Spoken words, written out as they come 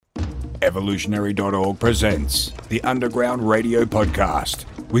Evolutionary.org presents the Underground Radio Podcast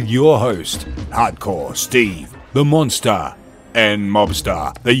with your host, Hardcore Steve, the Monster, and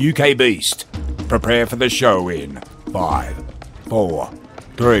Mobster, the UK Beast. Prepare for the show in 5, 4,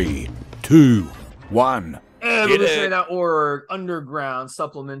 3, 2, 1. Evolutionary.org Underground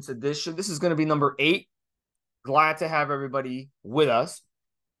Supplements Edition. This is going to be number 8. Glad to have everybody with us.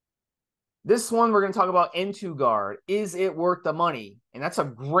 This one, we're going to talk about N2Guard. Is it worth the money? And that's a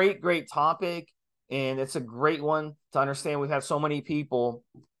great topic. And it's a great one to understand. We've had so many people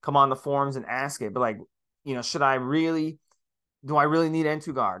come on the forums and ask it. But like, do I really need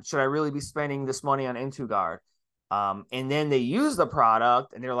N2Guard? Should I really be spending this money on N2Guard? And then they use the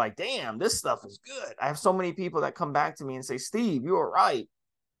product and they're like, damn, this stuff is good. I have so many people that come back to me and say, Steve, you were right.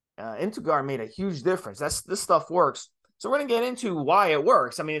 N2Guard made a huge difference. This stuff works. So we're going to get into why it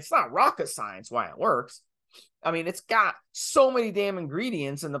works. I mean, it's not rocket science why it works. I mean, it's got so many damn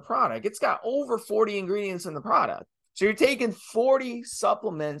ingredients in the product. It's got over 40 ingredients in the product. So you're taking 40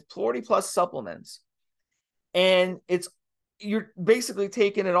 plus supplements, and you're basically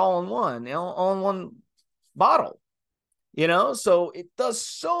taking it all in one bottle, So it does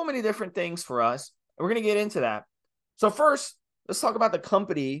so many different things for us. And we're going to get into that. So first, let's talk about the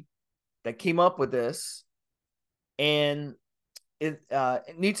company that came up with this. And it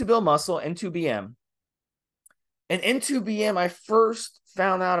Need to Build Muscle, N2BM. And N2BM, I first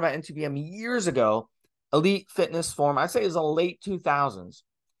found out about N2BM years ago, Elite Fitness Forum. I'd say it was the late 2000s.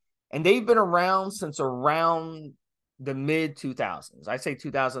 And they've been around since around the mid 2000s. I'd say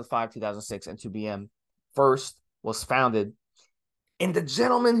 2005, 2006, N2BM first was founded. And the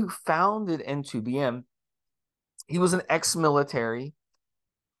gentleman who founded N2BM, he was an ex-military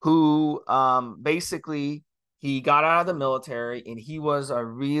who basically he got out of the military, and he was a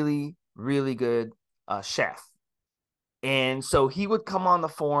really, really good chef. And so he would come on the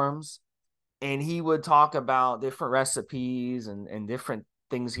forums and he would talk about different recipes and different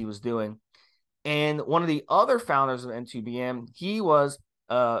things he was doing. And one of the other founders of N2BM, he was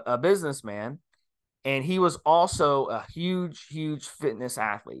a businessman, and he was also a huge fitness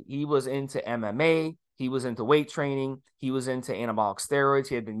athlete. He was into MMA. He was into weight training. He was into anabolic steroids.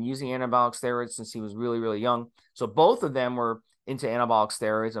 He had been using anabolic steroids since he was really, really young. So both of them were into anabolic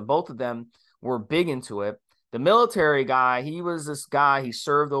steroids, and both of them were big into it. The military guy, he was this guy, he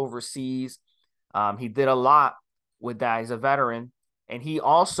served overseas. He did a lot with that. He's a veteran. And he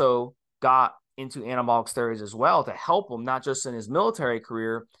also got into anabolic steroids as well to help him, not just in his military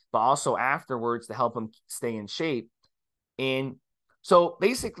career, but also afterwards to help him stay in shape. And so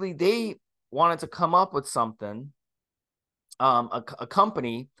basically they wanted to come up with something, a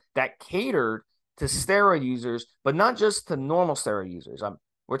company that catered to steroid users, but not just to normal steroid users.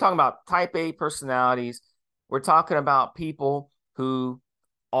 We're talking about type A personalities. We're talking about people who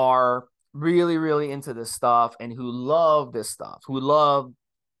are really, really into this stuff and who love this stuff, who love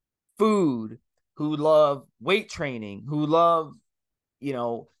food, who love weight training, who love,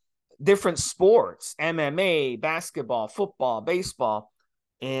 different sports, MMA, basketball, football, baseball,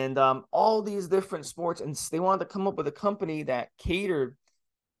 and all these different sports. And they wanted to come up with a company that catered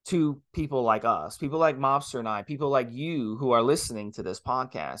to people like us, people like Mobster and I, people like you who are listening to this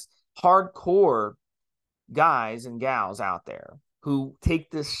podcast, hardcore guys and gals out there who take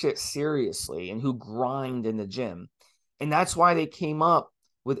this shit seriously and who grind in the gym. And that's why they came up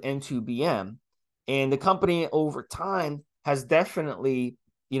with N2BM. And the company over time has definitely,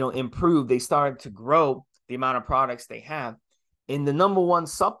 improved. They started to grow the amount of products they have. And the number one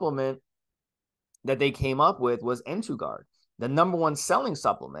supplement that they came up with was N2Guard, the number one selling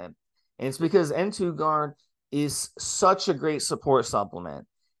supplement. And it's because N2Guard is such a great support supplement.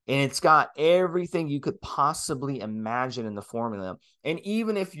 And it's got everything you could possibly imagine in the formula. And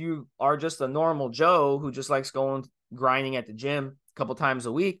even if you are just a normal Joe who just likes grinding at the gym a couple times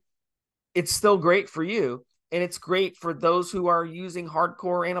a week, it's still great for you. And it's great for those who are using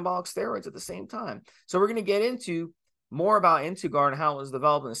hardcore anabolic steroids at the same time. So we're going to get into more about N2Guard and how it was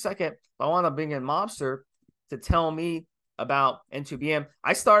developed in a second. But I want to bring in Mobster to tell me about N2BM.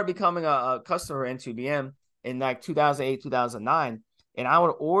 I started becoming a customer of N2BM in like 2008, 2009. And I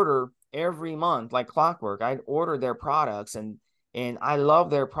would order every month like clockwork. I'd order their products, and I love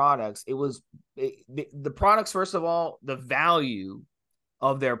their products. The products, first of all, the value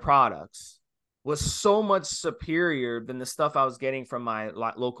of their products was so much superior than the stuff I was getting from my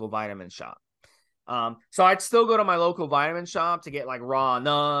local vitamin shop. So I'd still go to my local vitamin shop to get like raw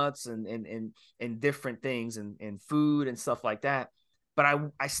nuts and different things and food and stuff like that.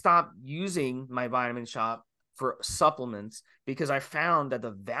 But I stopped using my vitamin shop for supplements because I found that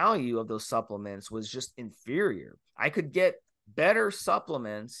the value of those supplements was just inferior. I could get better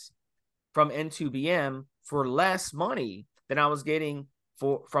supplements from N2BM for less money than I was getting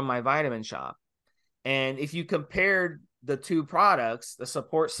from my vitamin shop. And if you compared the two products, the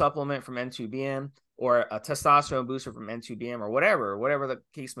support supplement from N2BM or a testosterone booster from N2BM or whatever the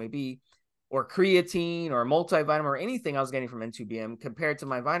case may be, or creatine or multivitamin or anything I was getting from N2BM compared to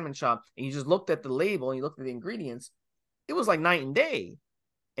my vitamin shop, and you just looked at the label and you looked at the ingredients, it was like night and day.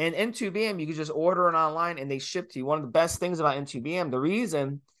 And N2BM, you could just order it online and they ship to you. One of the best things about N2BM, the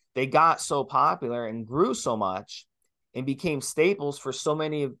reason they got so popular and grew so much and became staples for so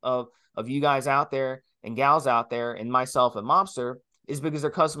many of you guys out there and gals out there and myself and Mobster, is because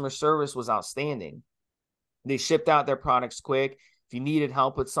their customer service was outstanding. They shipped out their products quick. If you needed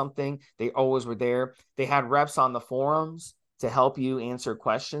help with something, they always were there. They had reps on the forums to help you answer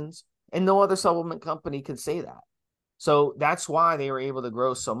questions, and no other supplement company could say that. So that's why they were able to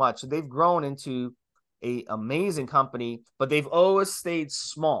grow so much. So they've grown into an amazing company, but they've always stayed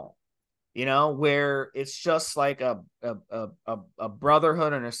small, where it's just like a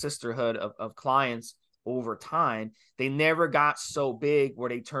brotherhood and a sisterhood of clients over time. They never got so big where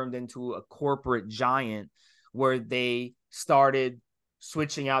they turned into a corporate giant, where they started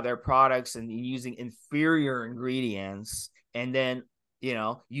switching out their products and using inferior ingredients, and then,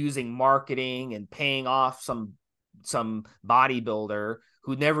 using marketing and paying off some bodybuilder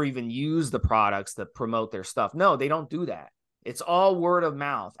who never even used the products that promote their stuff. No, they don't do that. It's all word of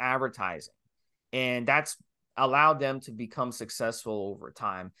mouth advertising. And that's allowed them to become successful over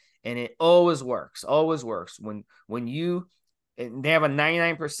time. And it always works. When they have a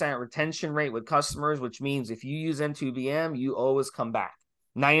 99% retention rate with customers, which means if you use N2BM, you always come back.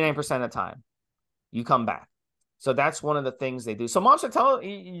 99% of the time, you come back. So that's one of the things they do. So, Monster, tell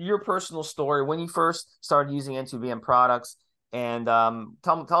your personal story when you first started using N2BM products, and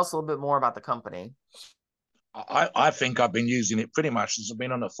tell us a little bit more about the company. I think I've been using it pretty much since I've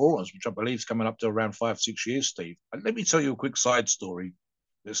been on the forums, which I believe is coming up to around 5-6 years, Steve. And let me tell you a quick side story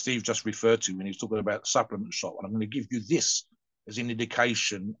that Steve just referred to when he was talking about the supplement shop. And I'm going to give you this as an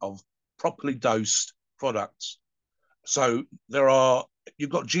indication of properly dosed products. So you've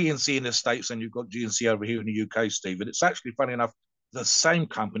got GNC in the States and you've got GNC over here in the UK, Steve. And it's actually, funny enough, the same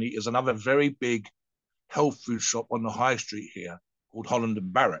company is another very big health food shop on the high street here called Holland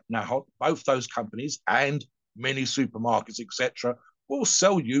and Barrett. Now, both those companies and many supermarkets, etc., will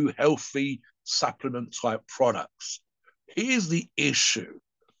sell you healthy supplement type products. Here's the issue.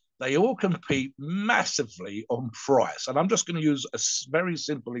 They all compete massively on price. And I'm just going to use a very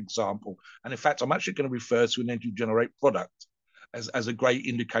simple example. And in fact, I'm actually going to refer to an energy generate product as a great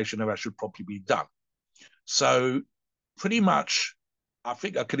indication of how it should probably be done. So pretty much, I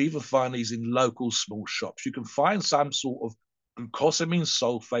think I could even find these in local small shops. You can find some sort of glucosamine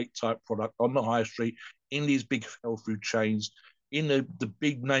sulfate type product on the high street in these big health food chains, in the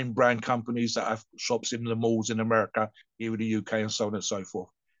big name brand companies that have shops in the malls in America, here in the UK, and so on and so forth.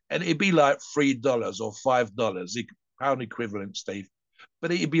 And it'd be like $3 or $5, pound equivalent, Steve.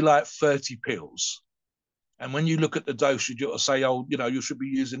 But it'd be like 30 pills. And when you look at the dosage, you'll say, oh, you should be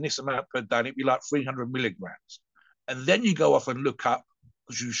using this amount per day. And it'd be like 300 milligrams. And then you go off and look up,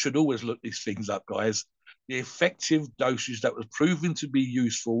 because you should always look these things up, guys, the effective dosage that was proven to be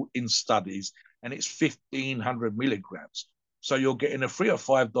useful in studies, and it's 1,500 milligrams. So you're getting a $3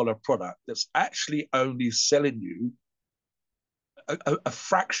 or $5 product that's actually only selling you a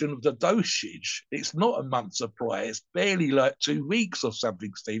fraction of the dosage. It's not a month's supply. It's barely like 2 weeks or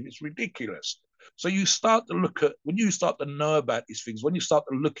something, Steve. It's ridiculous. So you start to look at, when you start to know about these things, when you start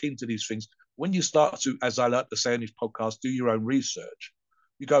to look into these things, when you start to, as I like to say in this podcast, do your own research,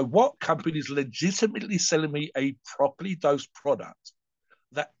 you go, what company is legitimately selling me a properly dosed product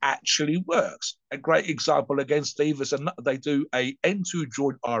that actually works? A great example, again, Steve, is they do a N2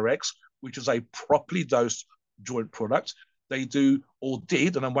 Joint RX, which is a properly dosed joint product. They do, or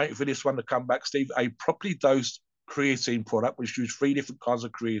did, and I'm waiting for this one to come back, Steve, a properly dosed creatine product, which uses 3 different kinds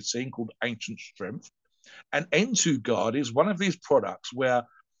of creatine called Ancient Strength. And N2Guard is one of these products where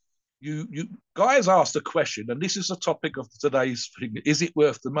you guys asked the question, and this is the topic of today's thing, is it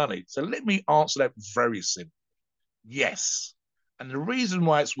worth the money? So let me answer that very simply. Yes. And the reason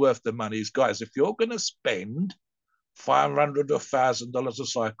why it's worth the money is, guys, if you're going to spend $500 or $1,000 a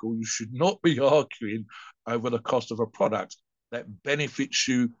cycle, you should not be arguing over the cost of a product that benefits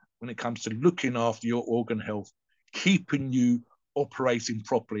you when it comes to looking after your organ health, keeping you operating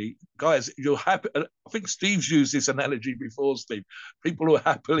properly. Guys, you're happy. I think Steve's used this analogy before, Steve. People who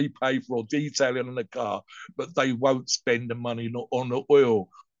happily pay for detailing on a car, but they won't spend the money on the oil,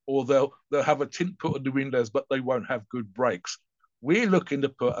 or they'll have a tint put on the windows, but they won't have good brakes. We're looking to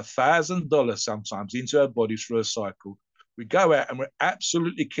put $1,000 sometimes into our bodies for a cycle We go out and we're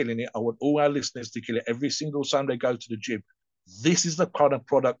absolutely killing it. I want all our listeners to kill it every single time they go to the gym. This is the kind of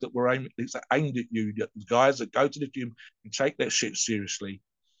product that we're it's aimed at you, guys that go to the gym and take that shit seriously.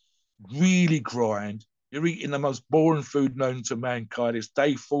 Really grind. You're eating the most boring food known to mankind. It's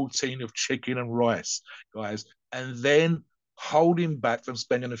day 14 of chicken and rice, guys. And then holding back from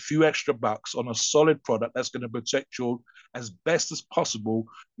spending a few extra bucks on a solid product that's going to protect your, as best as possible,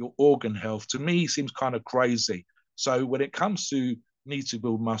 your organ health, to me seems kind of crazy. So when it comes to need to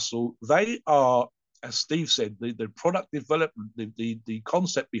build muscle, they are, as Steve said, the product development, the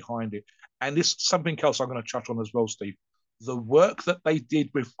concept behind it, and this something else I'm going to touch on as well, Steve. The work that they did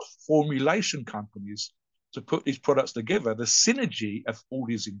with formulation companies to put these products together, the synergy of all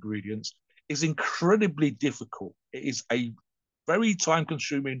these ingredients is incredibly difficult. It is a very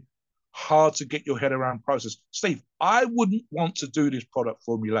time-consuming, hard to get your head around process. Steve, I wouldn't want to do this product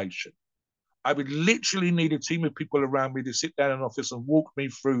formulation. I would literally need a team of people around me to sit down in an office and walk me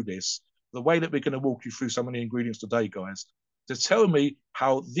through this, the way that we're going to walk you through some of the ingredients today, guys, to tell me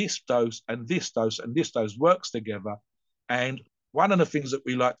how this dose and this dose and this dose works together. And one of the things that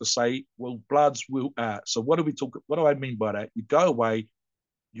we like to say, well, bloods will out. So what do I mean by that? You go away,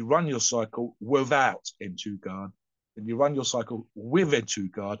 you run your cycle without N2Guard, and you run your cycle with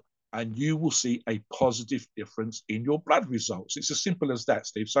N2Guard, and you will see a positive difference in your blood results. It's as simple as that,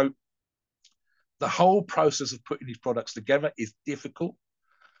 Steve. So the whole process of putting these products together is difficult.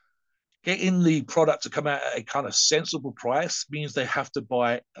 Getting the product to come out at a kind of sensible price means they have to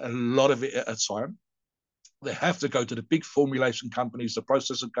buy a lot of it at a time. They have to go to the big formulation companies, the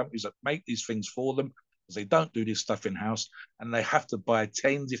processing companies that make these things for them, because they don't do this stuff in-house, and they have to buy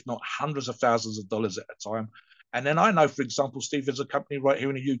tens, if not hundreds of thousands of dollars at a time. And then I know, for example, Steve, there's a company right here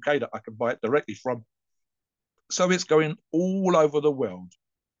in the UK that I can buy it directly from. So it's going all over the world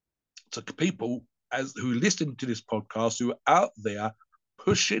to people who listen to this podcast, who are out there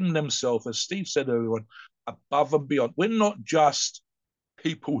pushing themselves, as Steve said earlier on, above and beyond. We're not just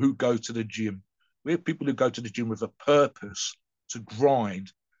people who go to the gym. We're people who go to the gym with a purpose, to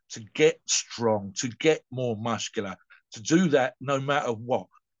grind, to get strong, to get more muscular, to do that no matter what,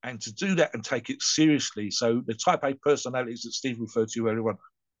 and to do that and take it seriously. So the type A personalities that Steve referred to earlier on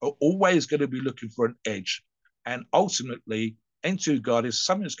are always going to be looking for an edge. And ultimately, N2Guard is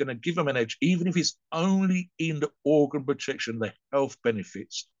something that's going to give them an edge, even if it's only in the organ protection, the health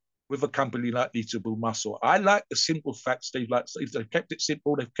benefits, with a company like Need to Build Muscle. I like the simple fact, Steve, like they've kept it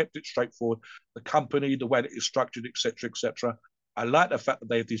simple, they've kept it straightforward. The company, the way that it's structured, etc., etc. I like the fact that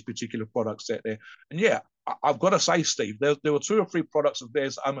they have these particular products out there. And yeah, I've got to say, Steve, there were 2 or 3 products of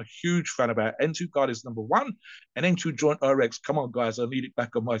theirs I'm a huge fan about. N2Guard is number 1, and N2 Joint RX. Come on, guys, I need it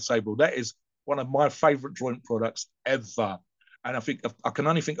back on my table. That is one of my favorite joint products ever. And I can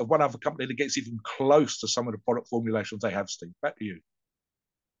only think of one other company that gets even close to some of the product formulations they have, Steve. Back to you.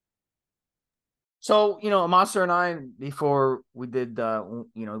 So, Monster and I, before we did,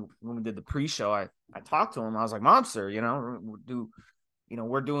 when we did the pre-show, I talked to him. I was like, Monster,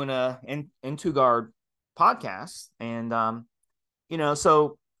 we're doing a N2Guard podcast. And,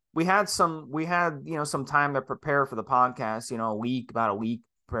 so we had some time to prepare for the podcast, about a week,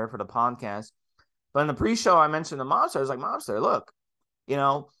 prepare for the podcast. But in the pre-show, I mentioned to Monster, I was like, Monster, look,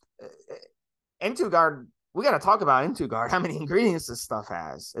 N2Guard, we got to talk about N2Guard, how many ingredients this stuff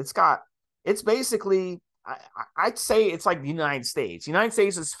has. It's basically, I'd say it's like the United States. The United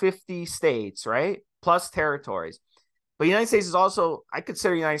States is 50 states, right? Plus territories. But the United States is also, I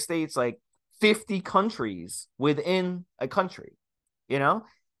consider the United States like 50 countries within a country,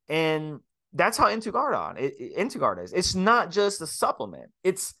 And that's how N2Guard is. It's not just a supplement.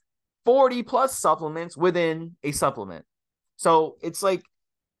 It's 40 plus supplements within a supplement. So it's like,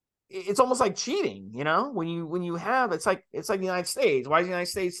 it's almost like cheating, when you have, it's like the United States. Why is the United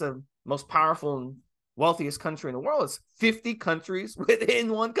States the most powerful and wealthiest country in the world? It's 50 countries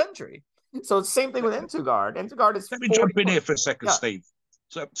within one country. So it's the same thing with N2Guard. N2Guard is. Let me jump in here for a second, yeah. Steve.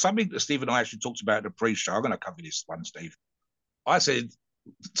 So something that Steve and I actually talked about in the pre-show. I'm going to cover this one, Steve. I said,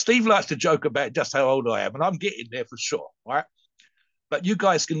 Steve likes to joke about just how old I am, and I'm getting there for sure, right? But you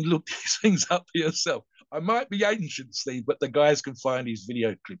guys can look these things up for yourself. I might be ancient, Steve, but the guys can find these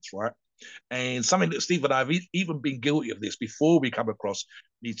video clips, right? And something that Steve and I have even been guilty of this before we come across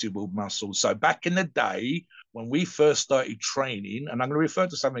Need to Build Muscle. So back in the day, when we first started training, and I'm going to refer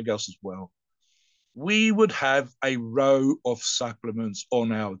to something else as well, we would have a row of supplements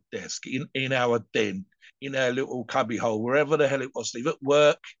on our desk, in our den, in our little cubby hole, wherever the hell it was, Steve, at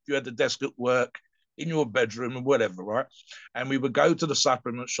work, if you had the desk at work, in your bedroom and whatever, right? And we would go to the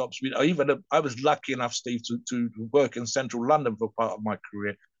supplement shops. I was lucky enough, Steve, to work in central London for part of my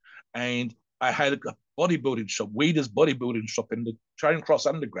career. And I had a bodybuilding shop, Weeder's bodybuilding shop in the Charing Cross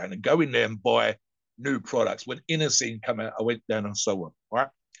Underground, and go in there and buy new products. When Inner Scene come out, I went down and so on, right?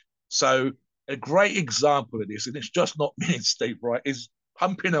 So a great example of this, and it's just not me and Steve, right, is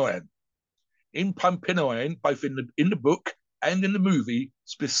Pumping Iron. In Pumping Iron, both in the book and in the movie,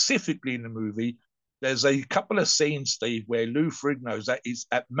 specifically in the movie, there's a couple of scenes, Steve, where Lou Ferrigno's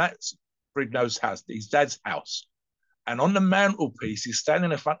at Matt Ferrigno's house, his dad's house. And on the mantelpiece, he's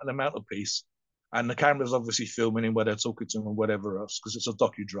standing in front of the mantelpiece, and the camera's obviously filming him where they're talking to him and whatever else, because it's a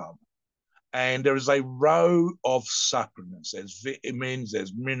docudrama. And there is a row of supplements. There's vitamins,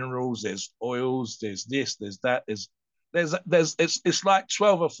 there's minerals, there's oils, there's this, there's that, it's like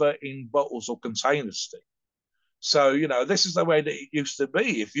 12 or 13 bottles or containers, Steve. So, this is the way that it used to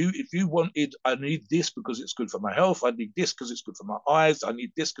be. If you wanted, I need this because it's good for my health. I need this because it's good for my eyes. I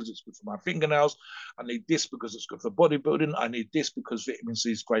need this because it's good for my fingernails. I need this because it's good for bodybuilding. I need this because vitamin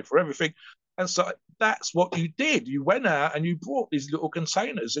C is great for everything. And so that's what you did. You went out and you bought these little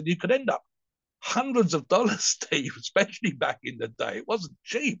containers, and you could end up hundreds of dollars, Steve, especially back in the day. It wasn't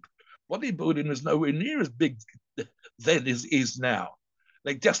cheap. Bodybuilding was nowhere near as big then as is now.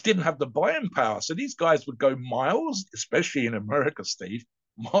 They just didn't have the buying power. So these guys would go miles, especially in America, Steve,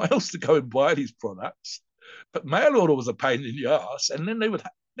 miles to go and buy these products. But mail order was a pain in the ass. And then they would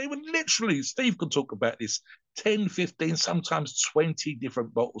literally, Steve could talk about this, 10, 15, sometimes 20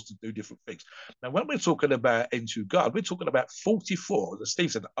 different bottles to do different things. Now, when we're talking about N2Guard, we're talking about 44, as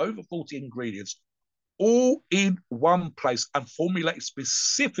Steve said, over 40 ingredients, all in one place and formulated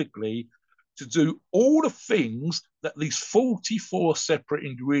specifically to do all the things that these 44 separate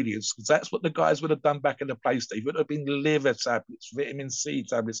ingredients, because that's what the guys would have done back in the place, Steve. It would have been liver tablets, vitamin C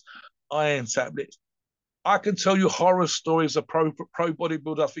tablets, iron tablets. I can tell you horror stories of pro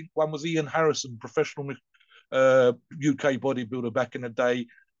bodybuilder. I think one was Ian Harrison, professional UK bodybuilder back in the day,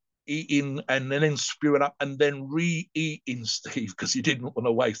 eating and then spewing up and then re-eating, Steve, because he didn't want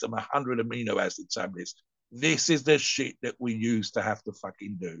to waste them 100 amino acid tablets. This is the shit that we used to have to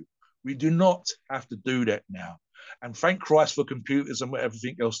fucking do. We do not have to do that now. And thank Christ for computers and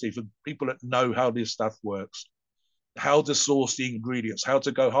everything else, Steve, for people that know how this stuff works, how to source the ingredients, how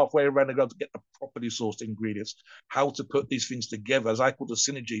to go halfway around the globe to get the properly sourced ingredients, how to put these things together, as I call the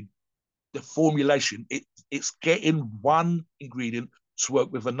synergy, the formulation. It's getting one ingredient to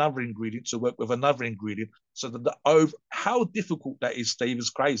work with another ingredient, to work with another ingredient, so that how difficult that is, Steve, is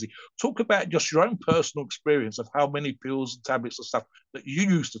crazy. Talk about just your own personal experience of how many pills and tablets and stuff that you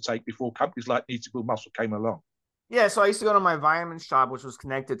used to take before companies like Need to Build Muscle came along. Yeah, so I used to go to my vitamin shop, which was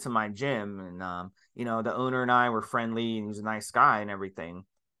connected to my gym, and the owner and I were friendly, and he was a nice guy and everything.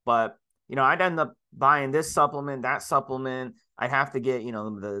 But I'd end up buying this supplement, that supplement. I'd have to get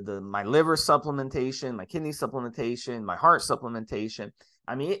my liver supplementation, my kidney supplementation, my heart supplementation.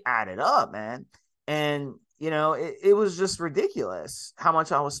 I mean, it added up, man, and it was just ridiculous how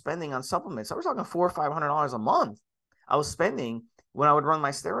much I was spending on supplements. I was talking $400 or $500 a month I was spending when I would run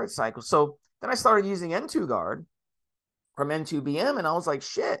my steroid cycle. So then I started using N2Guard from N2BM, and I was like,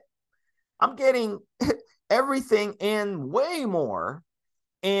 shit, I'm getting everything and way more,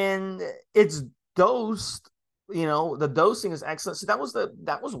 and it's dosed. The dosing is excellent. So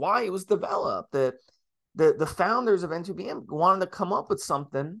that was why it was developed. The founders of N2BM wanted to come up with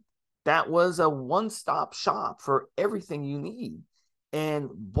something that was a one-stop shop for everything you need. And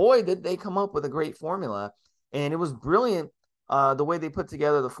boy, did they come up with a great formula. And it was brilliant the way they put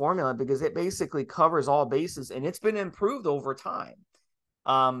together the formula, because it basically covers all bases, and it's been improved over time.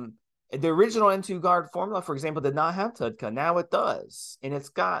 The original N2Guard formula, for example, did not have TUDCA. Now it does. And it's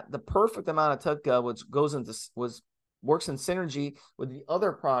got the perfect amount of TUDCA, which works in synergy with the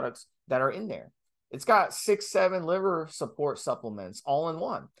other products that are in there. It's got 6-7 liver support supplements all in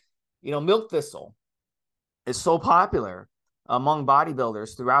one. Milk thistle is so popular among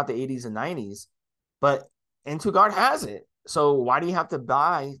bodybuilders throughout the 80s and 90s, but N2Guard has it. So why do you have to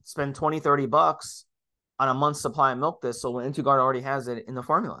spend $20-$30 on a month's supply of milk thistle when N2Guard already has it in the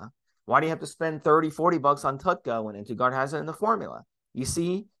formula? Why do you have to spend $30-$40 on TUDCA when N2Guard has it in the formula? You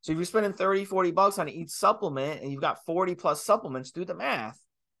see? So if you're spending $30-$40 on each supplement and you've got 40 plus supplements, do the math.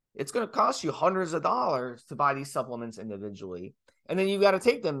 It's going to cost you hundreds of dollars to buy these supplements individually. And then you've got to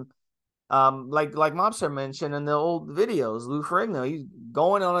take them, like Mobster mentioned in the old videos, Lou Ferrigno, he's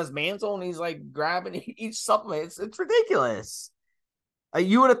going on his mantle and he's like grabbing each supplement. It's ridiculous.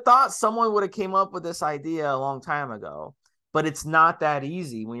 You would have thought someone would have came up with this idea a long time ago, but it's not that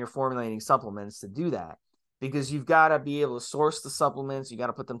easy when you're formulating supplements to do that, because you've got to be able to source the supplements. You got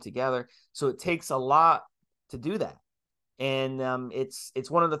to put them together. So it takes a lot to do that. And it's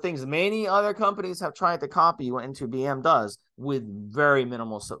one of the things many other companies have tried to copy what N2BM does with very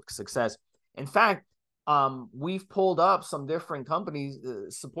minimal success. In fact, we've pulled up some different companies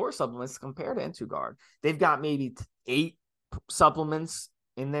support supplements compared to N2Guard. They've got maybe 8 supplements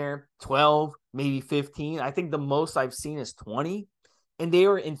in there, 12, maybe 15. I think the most I've seen is 20, and they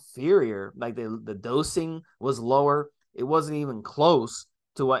were inferior. Like the dosing was lower. It wasn't even close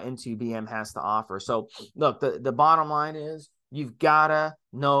to what N2BM has to offer. So look, the bottom line is you've got to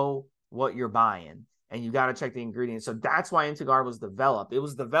know what you're buying, and you got to check the ingredients. So that's why N2Guard was developed. It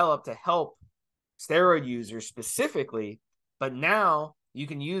was developed to help steroid users specifically, but now you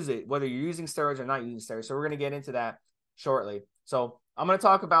can use it whether you're using steroids or not using steroids. So we're going to get into that shortly. So I'm going to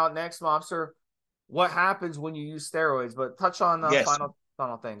talk about next, Mobster, what happens when you use steroids, but touch on the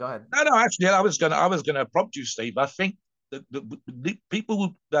final thing. Go ahead. No, actually, I was gonna prompt you, Steve. I think that the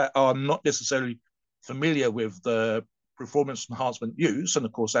people that are not necessarily familiar with the performance enhancement use, and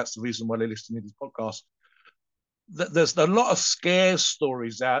of course that's the reason why they're listening to this podcast, there's a lot of scare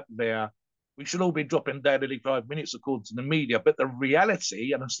stories out there. We should all be dropping dead every 5 minutes according to the media, but the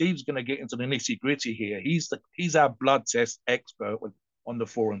reality, and Steve's going to get into the nitty gritty here. He's our blood test expert on the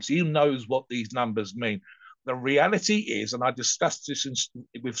forums. He knows what these numbers mean. The reality is, and I discussed this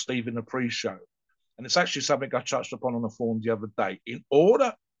with Steve in the pre-show, and it's actually something I touched upon on the forum the other day. In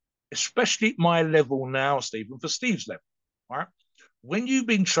order, especially at my level now, Steve, and for Steve's level, right? When you've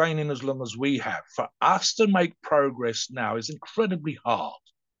been training as long as we have, for us to make progress now is incredibly hard.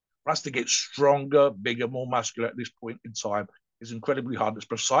 For us to get stronger, bigger, more muscular at this point in time is incredibly hard. It's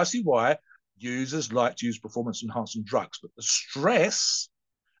precisely why users like to use performance-enhancing drugs. But the stress,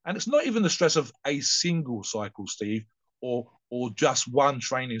 and it's not even the stress of a single cycle, Steve, or just one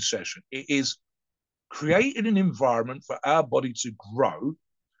training session. It is creating an environment for our body to grow,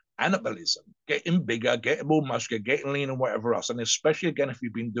 anabolism, getting bigger, getting more muscular, getting lean and whatever else. And especially, again, if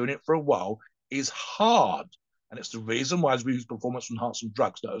you've been doing it for a while, is hard. And it's the reason why we use performance-enhancing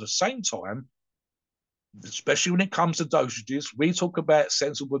drugs. Now, at the same time, especially when it comes to dosages, we talk about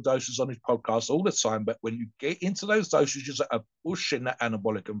sensible doses on this podcast all the time, but when you get into those dosages that are pushing that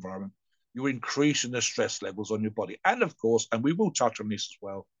anabolic environment, you're increasing the stress levels on your body. And of course, and we will touch on this as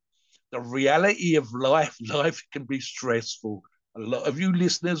well, the reality of life can be stressful. A lot of you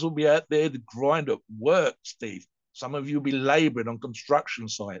listeners will be out there to grind at work, Steve. Some of you will be laboring on construction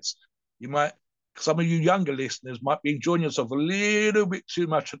sites. Some of you younger listeners might be enjoying yourself a little bit too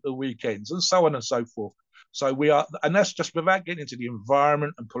much at the weekends, and so on and so forth. So and that's just without getting into the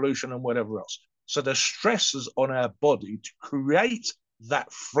environment and pollution and whatever else. So the stresses on our body to create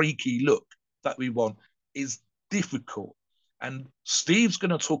that freaky look that we want is difficult. And Steve's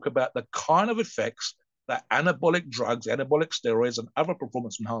going to talk about the kind of effects that anabolic drugs, anabolic steroids, and other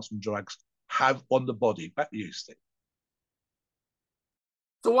performance enhancement drugs have on the body. Back to you, Steve.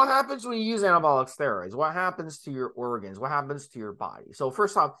 So what happens when you use anabolic steroids? What happens to your organs? What happens to your body? So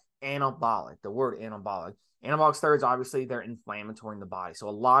first off, anabolic, the word anabolic. Anabolic steroids, obviously, they're inflammatory in the body. So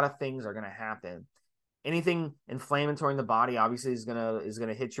a lot of things are going to happen. Anything inflammatory in the body, obviously, is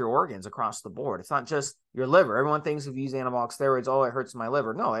gonna hit your organs across the board. It's not just your liver. Everyone thinks if you use anabolic steroids, oh, it hurts my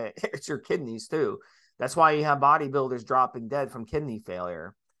liver. No, it hurts your kidneys too. That's why you have bodybuilders dropping dead from kidney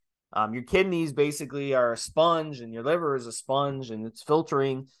failure. Your kidneys basically are a sponge, and your liver is a sponge, and it's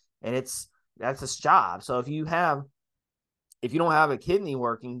filtering, and that's its job. So if you don't have a kidney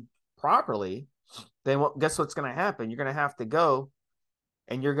working properly, then guess what's going to happen? You're going to have to go,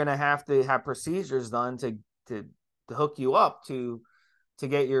 and you're going to have procedures done to hook you up to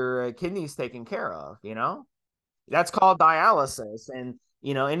get your kidneys taken care of. That's called dialysis, and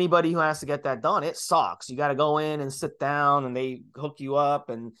anybody who has to get that done, it sucks. You got to go in and sit down, and they hook you up,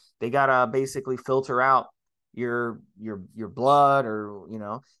 and they got to basically filter out your blood,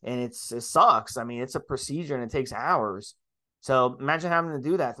 and it sucks. I mean, it's a procedure, and it takes hours. So imagine having to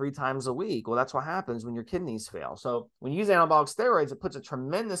do that 3 times a week. Well, that's what happens when your kidneys fail. So when you use anabolic steroids, it puts a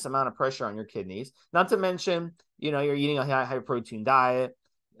tremendous amount of pressure on your kidneys. Not to mention, you're eating a high protein diet.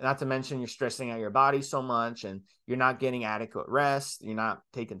 Not to mention you're stressing out your body so much, and you're not getting adequate rest. You're not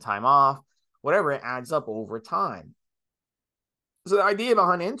taking time off. Whatever, it adds up over time. So the idea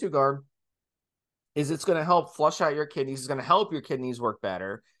behind N2Guard is it's going to help flush out your kidneys. It's going to help your kidneys work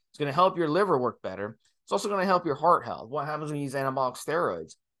better. It's going to help your liver work better. It's also going to help your heart health. What happens when you use anabolic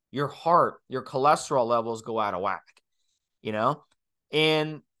steroids? Your heart, your cholesterol levels go out of whack,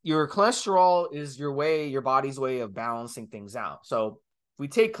 and your cholesterol is your body's way of balancing things out. So if we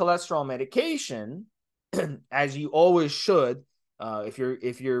take cholesterol medication, as you always should,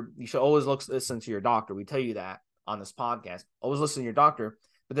 you should always listen to your doctor. We tell you that on this podcast. Always listen to your doctor.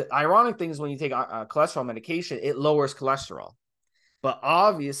 But the ironic thing is when you take cholesterol medication, it lowers cholesterol. But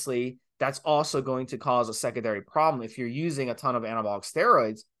obviously, that's also going to cause a secondary problem if you're using a ton of anabolic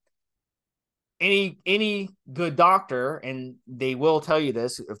steroids. any good doctor, and they will tell you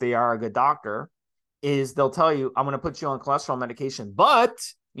this if they are a good doctor, is they'll tell you, I'm going to put you on cholesterol medication, but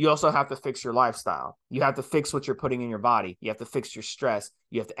you also have to fix your lifestyle. You have to fix what you're putting in your body. You have to fix your stress.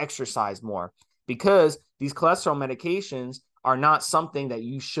 You have to exercise more, because these cholesterol medications are not something that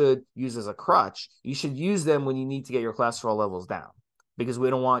you should use as a crutch. You should use them when you need to get your cholesterol levels down, because we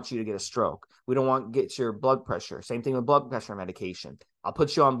don't want you to get a stroke. We don't want to get your blood pressure. Same thing with blood pressure medication. I'll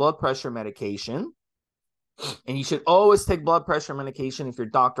put you on blood pressure medication, and you should always take blood pressure medication if your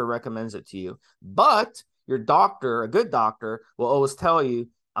doctor recommends it to you. But your doctor, a good doctor, will always tell you,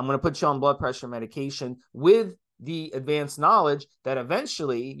 I'm going to put you on blood pressure medication with the advanced knowledge that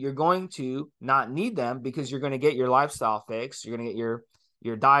eventually you're going to not need them, because you're going to get your lifestyle fixed. You're going to get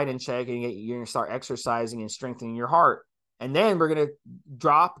your diet in check, and you're going to start exercising and strengthening your heart. And then we're going to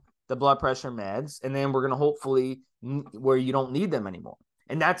drop the blood pressure meds, and then we're going to hopefully where you don't need them anymore.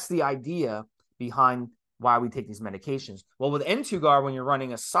 And that's the idea behind why we take these medications. Well, with N2Guard, when you're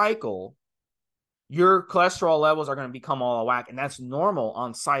running a cycle, your cholesterol levels are going to become all out of whack, and that's normal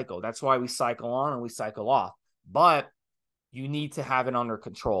on cycle. That's why we cycle on and we cycle off. But you need to have it under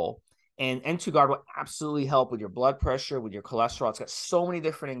control. And N2Guard will absolutely help with your blood pressure, with your cholesterol. It's got so many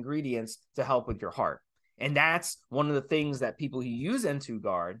different ingredients to help with your heart. And that's one of the things that people who use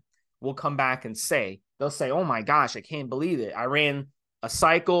N2Guard will come back and say. They'll say, oh my gosh, I can't believe it. I ran a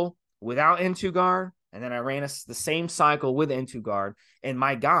cycle without N2Guard, and then I ran the same cycle with N2Guard. And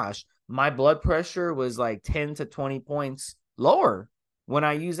my gosh, my blood pressure was like 10 to 20 points lower when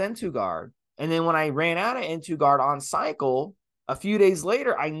I used N2Guard. And then when I ran out of N2Guard on cycle, a few days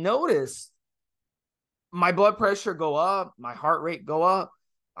later, I noticed my blood pressure go up, my heart rate go up.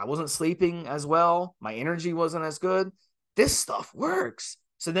 I wasn't sleeping as well. My energy wasn't as good. This stuff works.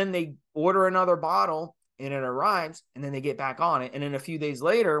 So then they order another bottle, and it arrives, and then they get back on it. And then a few days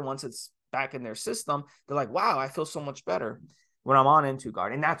later, once it's back in their system, they're like, wow, I feel so much better when I'm on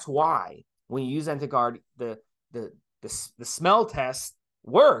N2Guard. And that's why when you use N2Guard, the smell test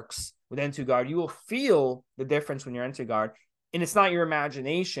works with N2Guard. You will feel the difference when you're N2Guard. And it's not your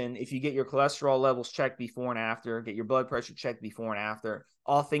imagination. If you get your cholesterol levels checked before and after, get your blood pressure checked before and after,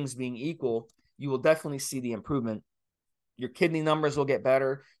 all things being equal, you will definitely see the improvement. Your kidney numbers will get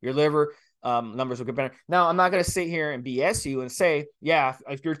better. Your liver numbers will get better. Now, I'm not going to sit here and BS you and say, yeah,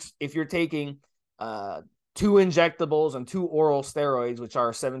 if you're taking 2 injectables and 2 oral steroids, which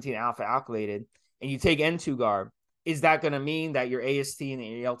are 17 alpha alkylated, and you take N2Guard, is that going to mean that your AST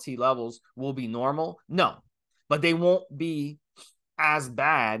and ALT levels will be normal? No, but they won't be as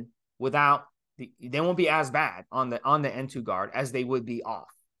bad they won't be as bad on the N2Guard as they would be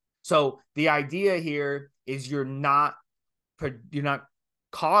off. So the idea here is you're not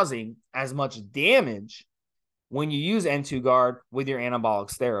causing as much damage when you use N2Guard with your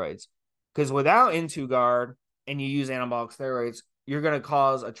anabolic steroids. Because without N2Guard and you use anabolic steroids, you're going to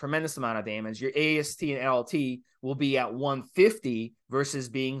cause a tremendous amount of damage. Your AST and ALT will be at 150 versus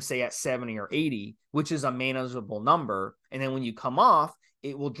being, say, at 70 or 80, which is a manageable number. And then when you come off,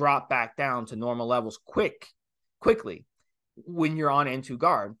 it will drop back down to normal levels quickly when you're on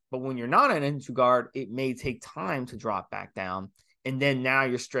N2Guard. But when you're not on N2Guard, it may take time to drop back down. And then now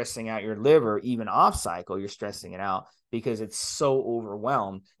you're stressing out your liver, even off cycle, you're stressing it out because it's so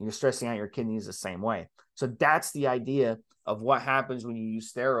overwhelmed. And you're stressing out your kidneys the same way. So that's the idea of what happens when you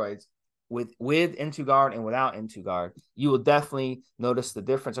use steroids with N2Guard and without N2Guard. You will definitely notice the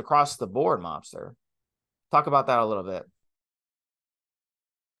difference across the board, Mobster. Talk about that a little bit.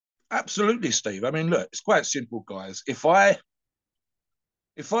 Absolutely, Steve. I mean, look, it's quite simple, guys. If I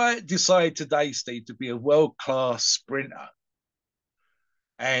decide today, Steve, to be a world-class sprinter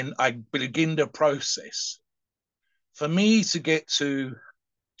and I begin the process, for me to get to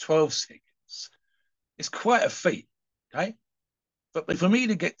 12 seconds, it's quite a feat, okay? But for me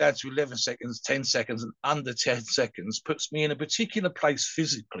to get down to 11 seconds, 10 seconds, and under 10 seconds puts me in a particular place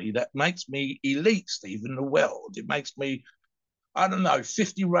physically that makes me elite, Steve, in the world. It makes me, I don't know,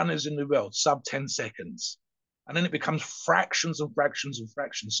 50 runners in the world, sub 10 seconds. And then it becomes fractions and fractions and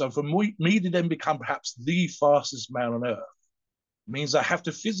fractions. So for me to then become perhaps the fastest man on earth means I have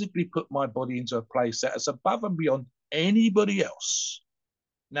to physically put my body into a place that is above and beyond anybody else.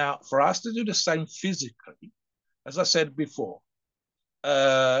 Now, for us to do the same physically, as I said before,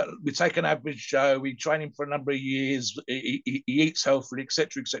 we take an average Joe, we train him for a number of years, he eats healthily,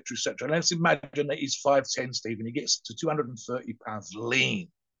 etc., etc., etc. And let's imagine that he's 5'10", Steve, and he gets to 230 pounds lean.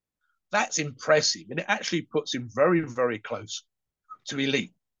 That's impressive, and it actually puts him very, very close to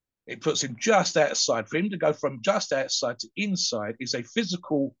elite. It puts him just outside. For him to go from just outside to inside is a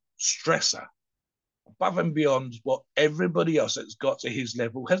physical stressor above and beyond what everybody else that's got to his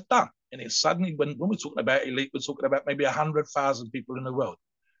level has done. And it's suddenly, when we're talking about elite, we're talking about maybe 100,000 people in the world.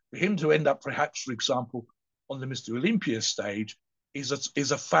 For him to end up, perhaps, for example, on the Mr. Olympia stage is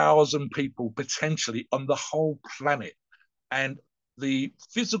 1,000 people potentially on the whole planet. And the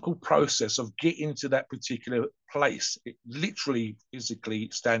physical process of getting to that particular place, it literally physically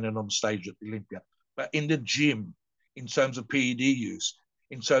standing on stage at the Olympia, but in the gym, in terms of PED use,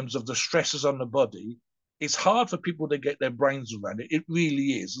 in terms of the stresses on the body, it's hard for people to get their brains around it. It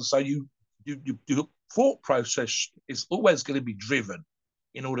really is. And so your thought process is always going to be driven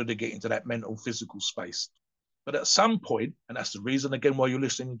in order to get into that mental, physical space. But at some point, and that's the reason, again, why you're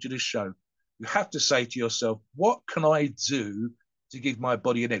listening to this show, you have to say to yourself, what can I do to give my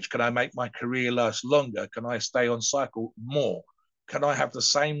body an edge? Can I make my career last longer? Can I stay on cycle more? Can I have the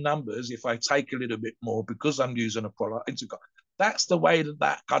same numbers if I take a little bit more because I'm using a product? That's the way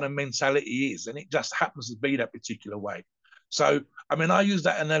that kind of mentality is. And it just happens to be that particular way. So, I mean, I use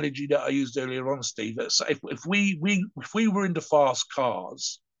that analogy that I used earlier on, Steve. So if we were in the fast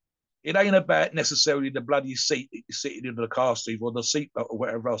cars, it ain't about necessarily the bloody seat that you're sitting in the car, Steve, or the seatbelt or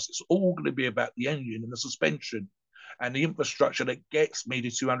whatever else. It's all going to be about the engine and the suspension and the infrastructure that gets me to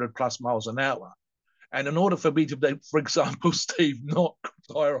 200 plus miles an hour. And in order for me to, for example, Steve, not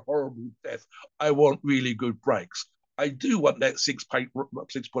die a horrible death, I want really good brakes. I do want that six-point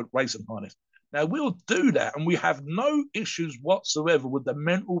racing harness. Now, we'll do that, and we have no issues whatsoever with the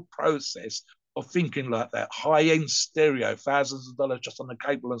mental process of thinking like that. High-end stereo, thousands of dollars just on the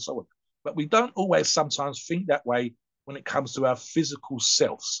cable and so on. But we don't always sometimes think that way when it comes to our physical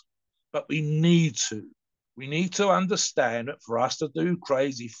selves. But we need to. We need to understand that for us to do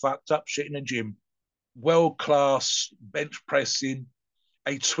crazy, fucked up shit in the gym, world-class bench pressing,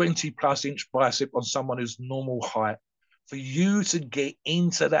 a 20-plus inch bicep on someone who's normal height, for you to get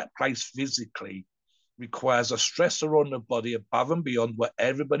into that place physically requires a stressor on the body above and beyond what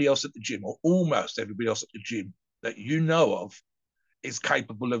everybody else at the gym, or almost everybody else at the gym that you know of, is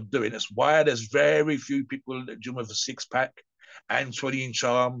capable of doing. That's why there's very few people in the gym with a six-pack and 20-inch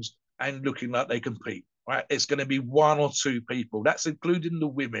arms and looking like they compete. Right? It's going to be one or two people. That's including the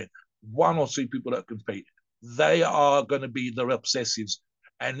women. One or two people that compete. They are going to be the obsessives.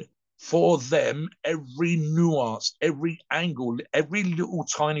 And for them, every nuance, every angle, every little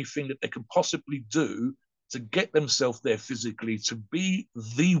tiny thing that they can possibly do to get themselves there physically, to be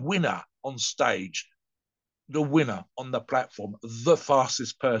the winner on stage, the winner on the platform, the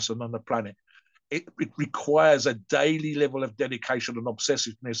fastest person on the planet, it requires a daily level of dedication and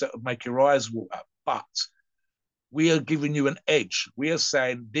obsessiveness that would make your eyes water. But we are giving you an edge. We are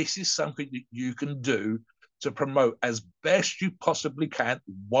saying this is something that you can do to promote as best you possibly can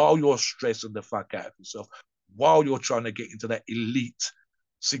while you're stressing the fuck out of yourself, while you're trying to get into that elite,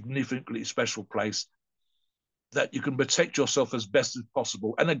 significantly special place, that you can protect yourself as best as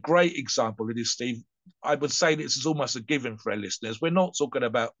possible. And a great example of this, Steve, I would say this is almost a given for our listeners. We're not talking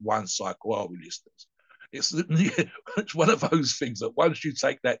about one cycle, are we, listeners? It's one of those things that once you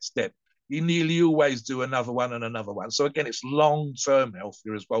take that step, you nearly always do another one and another one. So again, it's long-term health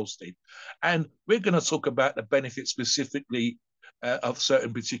here as well, Steve. And we're going to talk about the benefits specifically of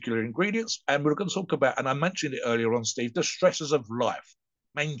certain particular ingredients. And we're going to talk about, and I mentioned it earlier on, Steve, the stresses of life,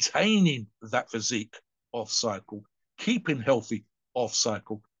 maintaining that physique off cycle, keeping healthy off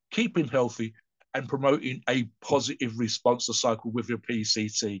cycle, keeping healthy and promoting a positive response to cycle with your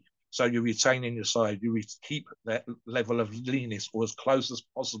PCT. So you're retaining your side, you keep that level of leanness or as close as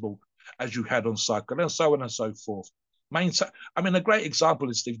possible as you had on cycle, and so on and so forth. I mean, a great example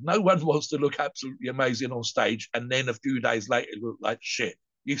is, Steve, no one wants to look absolutely amazing on stage and then a few days later look like shit.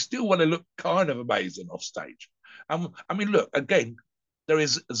 You still want to look kind of amazing off stage. I mean, look, again, there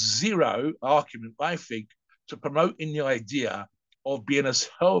is zero argument, I think, to promoting the idea of being as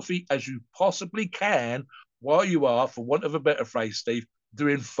healthy as you possibly can while you are, for want of a better phrase, Steve,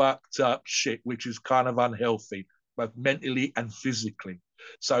 doing fucked up shit, which is kind of unhealthy, both mentally and physically.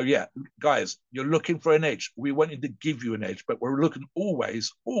 So yeah, guys, you're looking for an edge. We wanted to give you an edge, but we're looking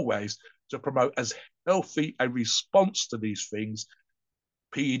always to promote as healthy a response to these things,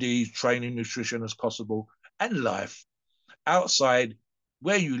 PEDs, training, nutrition as possible, and life outside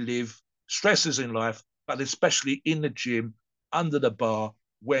where you live, stresses in life, but especially in the gym, under the bar,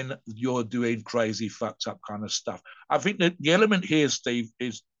 when you're doing crazy, fucked up kind of stuff. I think that the element here, Steve,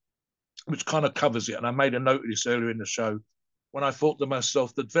 is, which kind of covers it, and I made a note of this earlier in the show, when I thought to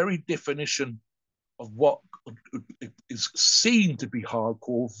myself, the very definition of what is seen to be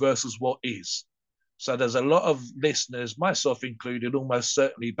hardcore versus what is. So there's a lot of listeners, myself included, almost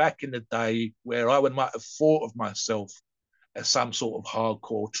certainly back in the day, where I might have thought of myself as some sort of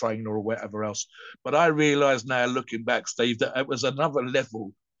hardcore trainer or whatever else. But I realize now, looking back, Steve, that it was another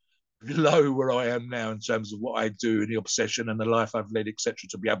level below where I am now in terms of what I do and the obsession and the life I've led, etc.,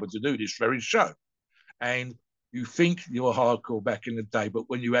 to be able to do this very show. And you think you're hardcore back in the day, but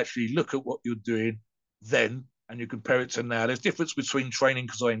when you actually look at what you're doing then and you compare it to now, there's a difference between training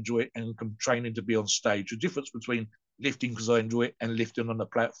because I enjoy it and training to be on stage. A difference between lifting because I enjoy it and lifting on the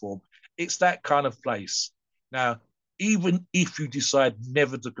platform. It's that kind of place. Now, even if you decide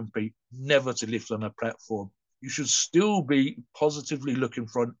never to compete, never to lift on a platform, you should still be positively looking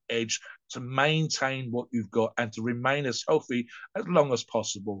for an edge to maintain what you've got and to remain as healthy as long as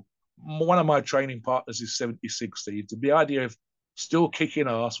possible. One of my training partners is 76, Steve. The idea of still kicking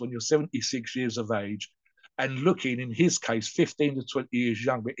ass when you're 76 years of age and looking, in his case, 15 to 20 years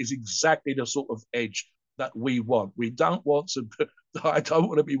younger is exactly the sort of edge that we want. We don't want to, I don't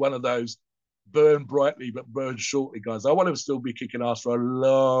want to be one of those burn brightly but burn shortly guys. I want to still be kicking ass for a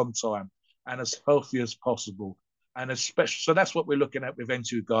long time and as healthy as possible. And especially, so that's what we're looking at with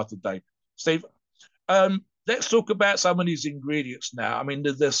N2Guard today. Steve, let's talk about some of these ingredients now. I mean,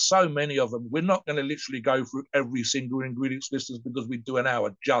 there's so many of them. We're not going to literally go through every single ingredients list because we do an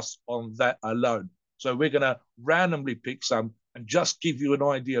hour just on that alone. So we're going to randomly pick some and just give you an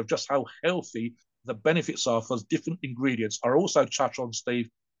idea of just how healthy the benefits are for different ingredients. I also touch on, Steve,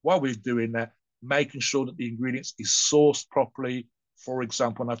 while we're doing that, making sure that the ingredients is sourced properly. For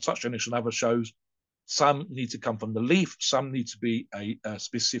example, and I've touched on this in other shows, some need to come from the leaf, some need to be a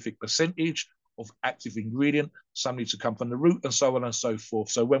specific percentage of active ingredient, some need to come from the root, and so on and so forth.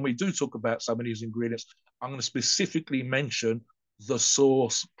 So when we do talk about some of these ingredients, I'm going to specifically mention the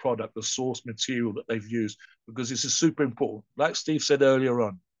source product, the source material that they've used, because this is super important. Like Steve said earlier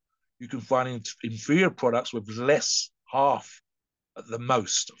on, you can find inferior products with less, half at the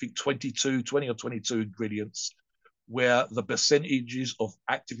most, I think 20 or 22 ingredients, where the percentages of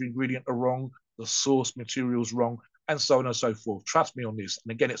active ingredient are wrong, the source material is wrong, and so on and so forth. Trust me on this.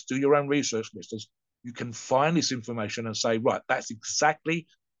 And again, it's do your own research, listeners. You can find this information and say, right, that's exactly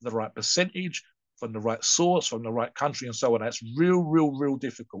the right percentage from the right source, from the right country, and so on. That's real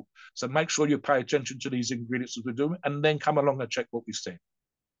difficult. So make sure you pay attention to these ingredients as we're doing, and then come along and check what we said.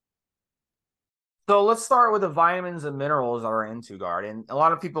 So let's start with the vitamins and minerals that are in N2Guard. And a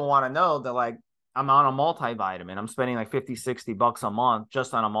lot of people want to know that, like, I'm on a multivitamin. I'm spending like 50, 60 bucks a month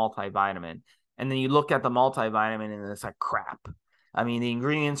just on a multivitamin. And then you look at the multivitamin and it's like crap. I mean, the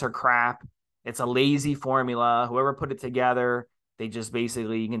ingredients are crap. It's a lazy formula. Whoever put it together, they just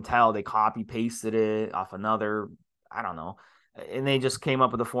basically, you can tell they copy pasted it off another, I don't know. And they just came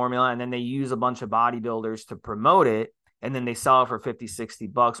up with a formula, and then they use a bunch of bodybuilders to promote it. And then they sell it for 50, 60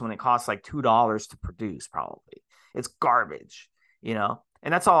 bucks when it costs like $2 to produce, probably. It's garbage, you know?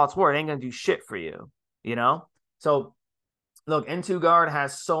 And that's all it's worth. It ain't going to do shit for you, you know? So, look, N2Guard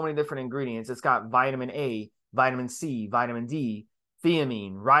has so many different ingredients. It's got vitamin A, vitamin C, vitamin D,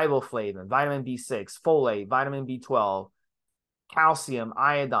 thiamine, riboflavin, vitamin B6, folate, vitamin B12, calcium,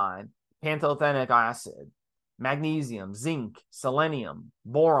 iodine, pantothenic acid, magnesium, zinc, selenium,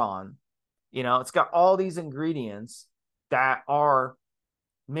 boron. You know, it's got all these ingredients that are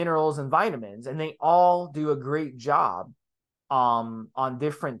minerals and vitamins, and they all do a great job on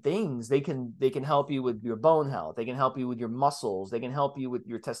different things. They can help you with your bone health, they can help you with your muscles, they can help you with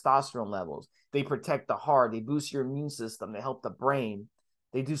your testosterone levels, they protect the heart, they boost your immune system, they help the brain,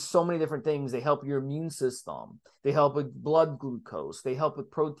 they do so many different things. They help your immune system, they help with blood glucose, they help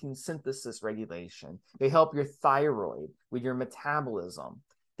with protein synthesis regulation, they help your thyroid with your metabolism,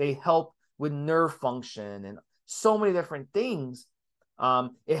 they help with nerve function and so many different things.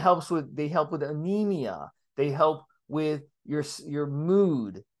 They help with anemia. They help with your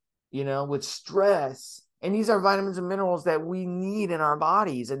mood, you know, with stress. And these are vitamins and minerals that we need in our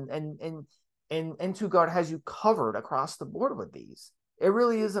bodies. And N2Guard has you covered across the board with these. It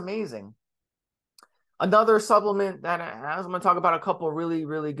really is amazing. Another supplement that I'm going to talk about a couple of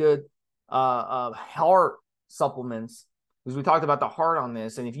really good heart supplements, because we talked about the heart on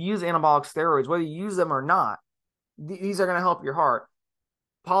this. And if you use anabolic steroids, whether you use them or not, these are going to help your heart.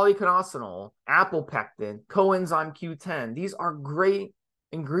 Polyquinosanol, apple pectin, coenzyme Q10. These are great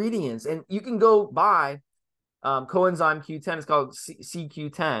ingredients. And you can go buy coenzyme Q10. It's called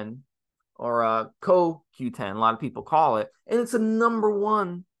CQ10 or CoQ10. A lot of people call it. And it's a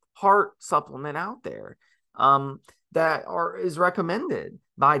 #1 heart supplement out there that is recommended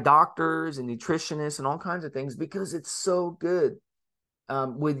by doctors and nutritionists and all kinds of things because it's so good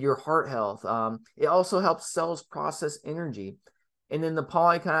with your heart health. It also helps cells process energy. And then the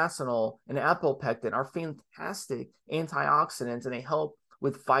polyquinosanol and apple pectin are fantastic antioxidants, and they help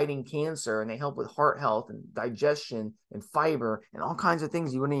with fighting cancer, and they help with heart health and digestion and fiber and all kinds of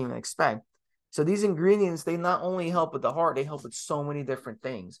things you wouldn't even expect. So these ingredients, they not only help with the heart, they help with so many different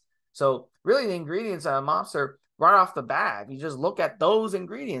things. So really the ingredients on a mobster right off the bat, if you just look at those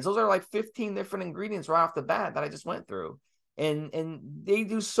ingredients, those are like 15 different ingredients right off the bat that I just went through. And they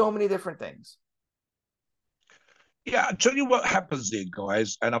do so many different things. Yeah, I'll tell you what happens here,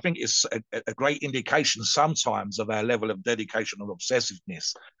 guys, and I think it's a great indication sometimes of our level of dedication and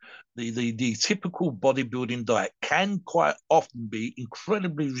obsessiveness. The typical bodybuilding diet can quite often be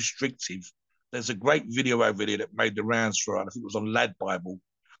incredibly restrictive. There's a great video over there that made the rounds for, I think it was on Lad Bible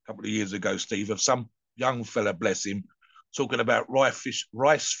a couple of years ago, Steve, of some young fella, bless him, talking about rice,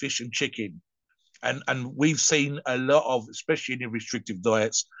 fish, and chicken. And we've seen a lot of, especially in restrictive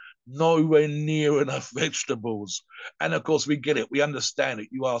diets, nowhere near enough vegetables. And of course, we get it. We understand it.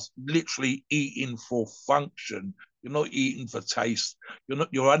 You are literally eating for function. You're not eating for taste. You're not.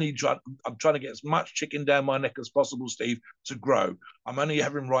 You're only trying. I'm trying to get as much chicken down my neck as possible, Steve, to grow. I'm only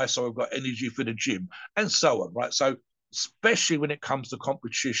having rice so I've got energy for the gym, and so on. Right. So, especially when it comes to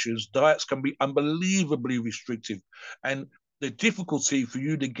competitions, diets can be unbelievably restrictive, and the difficulty for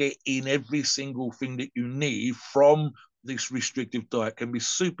you to get in every single thing that you need from this restrictive diet can be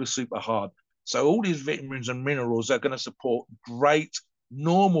super, super hard. So all these vitamins and minerals are going to support great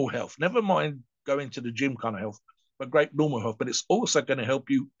normal health. Never mind going to the gym kind of health, but great normal health. But it's also going to help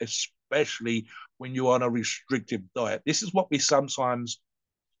you, especially when you're on a restrictive diet. This is what we sometimes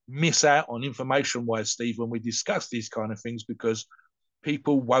miss out on information-wise, Steve, when we discuss these kind of things, because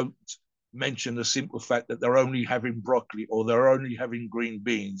people won't mention the simple fact that they're only having broccoli or they're only having green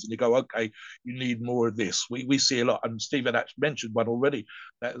beans. And you go, okay, you need more of this. We see a lot, and Steve had actually mentioned one already.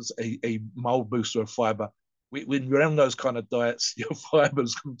 That was a mold booster of fiber. When you're on those kind of diets, your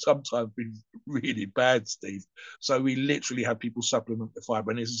fibers can sometimes be really bad, Steve. So we literally have people supplement the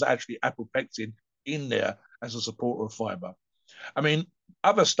fiber, and this is actually apopectin in there as a supporter of fiber. I mean,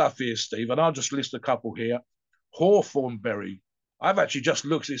 other stuff here, Steve, and I'll just list a couple here. Hawthorn berry. I've actually just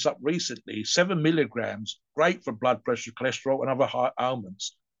looked this up recently. 7 milligrams, great for blood pressure, cholesterol, and other heart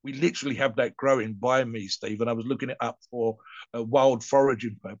ailments. We literally have that growing by me, Steve, and I was looking it up for wild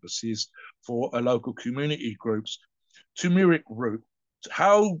foraging purposes for local community groups. Turmeric root.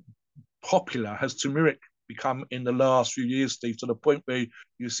 How popular has turmeric become in the last few years, Steve, to the point where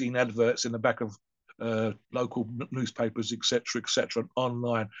you've seen adverts in the back of local newspapers, etc.,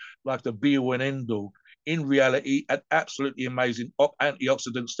 online, like the be all and end all. In reality, an absolutely amazing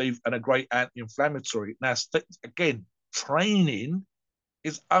antioxidant, Steve, and a great anti-inflammatory. Now, again, training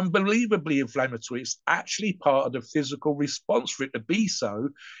is unbelievably inflammatory. It's actually part of the physical response for it to be so,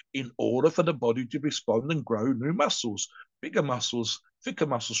 in order for the body to respond and grow new muscles, bigger muscles, thicker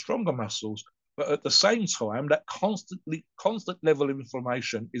muscles, stronger muscles. But at the same time, that constant level of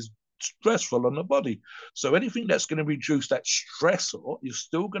inflammation is stressful on the body. So anything that's going to reduce that stressor, you're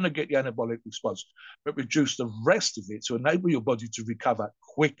still going to get the anabolic response, but reduce the rest of it to enable your body to recover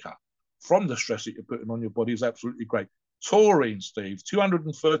quicker from the stress that you're putting on your body is absolutely great. Taurine, Steve,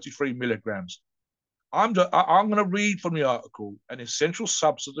 233 milligrams. I'm going to read from the article. An essential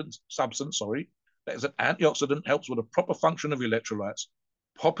substance, that is an antioxidant, helps with the proper function of electrolytes,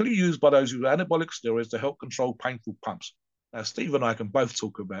 popularly used by those with anabolic steroids to help control painful pumps. Now, Steve and I can both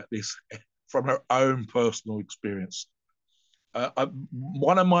talk about this from our own personal experience.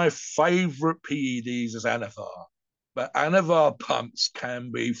 One of my favorite PEDs is Anavar, but Anavar pumps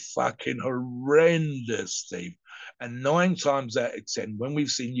can be fucking horrendous, Steve. And 9 times out of 10, when we've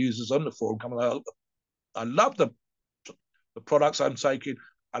seen users on the forum coming out, I love the products I'm taking.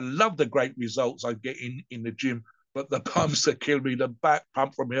 I love the great results I get in the gym, but the pumps that kill me, the back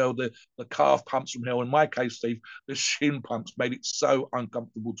pump from hell, the calf pumps from hell. In my case, Steve, the shin pumps made it so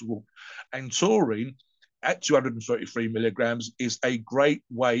uncomfortable to walk. And taurine at 233 milligrams is a great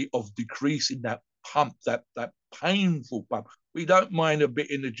way of decreasing that pump, that painful pump. We don't mind a bit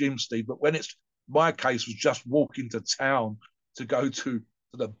in the gym, Steve, but when it's, my case was just walking to town to go to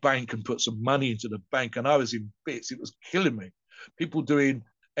the bank and put some money into the bank, and I was in bits. It was killing me. People doing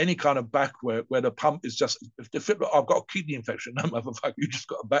any kind of back work where the pump is just, if the I've got a kidney infection, no motherfucker, you just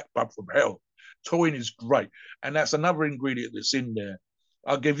got a back pump from hell. Taurine is great. And that's another ingredient that's in there.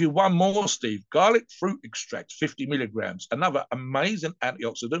 I'll give you one more, Steve. Garlic fruit extract, 50 milligrams. Another amazing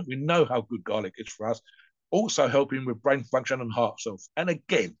antioxidant. We know how good garlic is for us. Also helping with brain function and heart health. And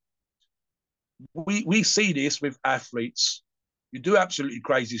again, we see this with athletes. You do absolutely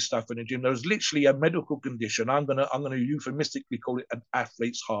crazy stuff in the gym. There's literally a medical condition. I'm gonna euphemistically call it an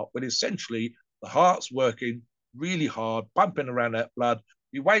athlete's heart, but essentially the heart's working really hard, pumping around that blood.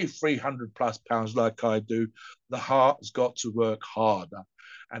 You weigh 300 plus pounds like I do, the heart's got to work harder.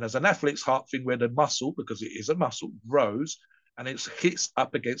 And as an athlete's heart thing, where the muscle, because it is a muscle, grows and it hits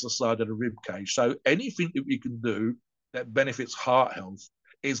up against the side of the rib cage. So anything that we can do that benefits heart health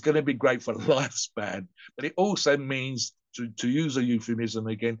is going to be great for lifespan, but it also means, to use a euphemism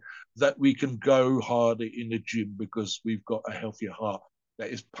again, that we can go harder in the gym because we've got a healthier heart that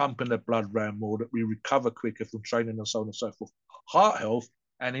is pumping the blood around more, that we recover quicker from training and so on and so forth. Heart health,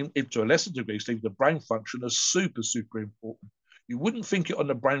 and to a lesser degree, Steve, the brain function is super, super important. You wouldn't think it on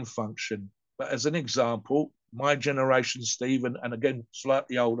the brain function, but as an example, my generation, Steve, and again,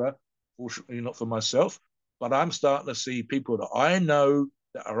 slightly older, fortunately not for myself, but I'm starting to see people that I know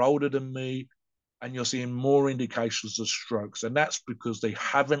that are older than me, and you're seeing more indications of strokes. And that's because they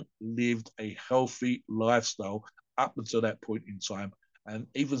haven't lived a healthy lifestyle up until that point in time. And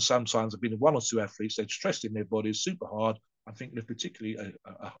even sometimes I've been one or two athletes, they're stressing their bodies super hard. I'm thinking of particularly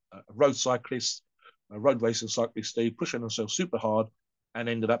a road cyclist, a road racing cyclist, they pushing themselves super hard and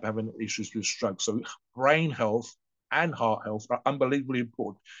ended up having issues with stroke. So brain health and heart health are unbelievably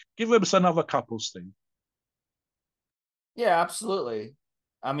important. Give us another couple, Steve. Yeah, absolutely.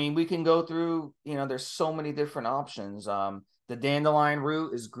 I mean, we can go through, there's so many different options. The dandelion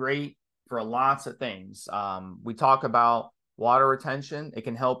root is great for lots of things. We talk about water retention. It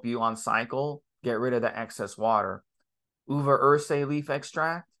can help you on cycle, get rid of the excess water. Uva urse leaf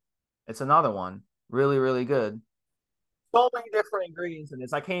extract. It's another one. Really, really good. So many different ingredients in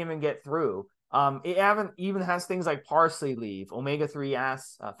this. I can't even get through. It even has things like parsley leaf, omega-3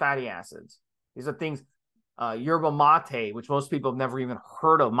 fatty acids. These are things, yerba mate, which most people have never even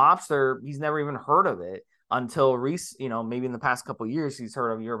heard of. Mobster, he's never even heard of it until maybe in the past couple of years he's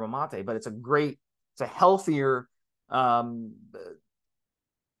heard of yerba mate. But it's a healthier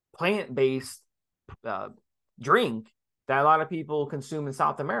plant-based drink that a lot of people consume in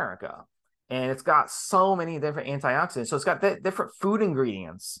South America. And it's got so many different antioxidants. So it's got different food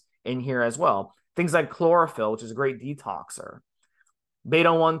ingredients in here as well. Things like chlorophyll, which is a great detoxer.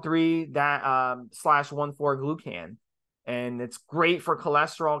 Beta-1,3 that /1,4 glucan. And it's great for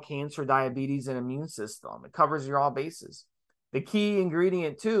cholesterol, cancer, diabetes, and immune system. It covers your all bases. The key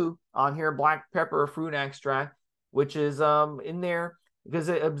ingredient too on here, black pepper fruit extract, which is in there because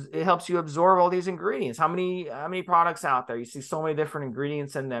it helps you absorb all these ingredients. How many products out there? You see so many different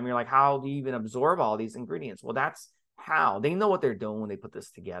ingredients in them. You're like, how do you even absorb all these ingredients? Well, that's how. They know what they're doing when they put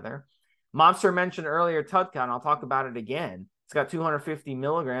this together. Mobster mentioned earlier TUDCA, and I'll talk about it again. It's got 250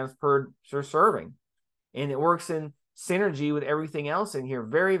 milligrams per serving, and it works in synergy with everything else in here.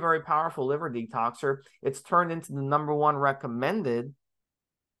 Very, very powerful liver detoxer. It's turned into the #1 recommended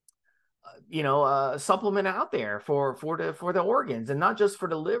supplement out there for the organs, and not just for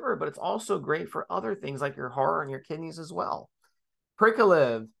the liver, but it's also great for other things like your heart and your kidneys as well.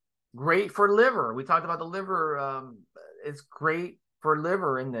 Prickolive, great for liver. We talked about the liver. It's great for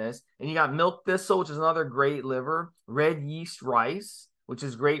liver in this. And you got milk thistle, which is another great liver. Red yeast rice, which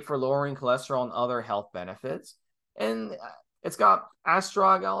is great for lowering cholesterol and other health benefits. And it's got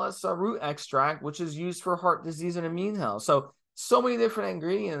astragalus root extract, which is used for heart disease and immune health. So many different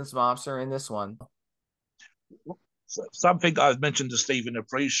ingredients, Mobster, in this one. Something I've mentioned to Steve in the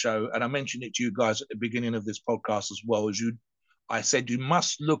pre-show, and I mentioned it to you guys at the beginning of this podcast as well, I said you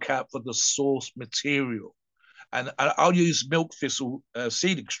must look out for the source material. And I'll use milk thistle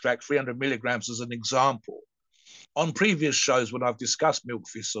seed extract, 300 milligrams, as an example. On previous shows, when I've discussed milk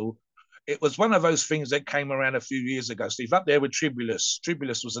thistle, it was one of those things that came around a few years ago, Steve, up there with tribulus.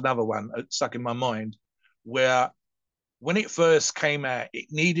 Tribulus was another one stuck in my mind, where when it first came out, it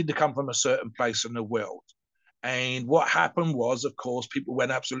needed to come from a certain place in the world. And what happened was, of course, people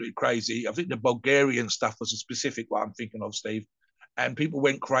went absolutely crazy. I think the Bulgarian stuff was a specific one I'm thinking of, Steve. And people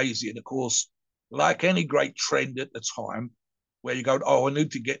went crazy. And of course, like any great trend at the time, where you go, oh, I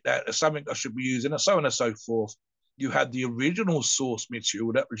need to get that, there's something I should be using, and so on and so forth. You had the original source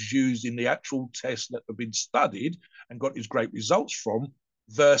material that was used in the actual tests that have been studied and got these great results from,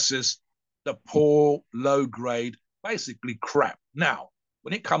 versus the poor, low-grade, basically crap. Now,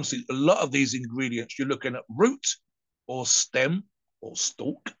 when it comes to a lot of these ingredients, you're looking at root or stem or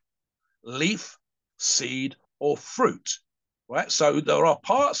stalk, leaf, seed, or fruit. Right, so there are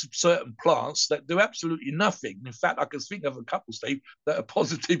parts of certain plants that do absolutely nothing. In fact, I can think of a couple, Steve, that are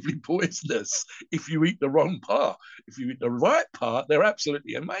positively poisonous if you eat the wrong part. If you eat the right part, they're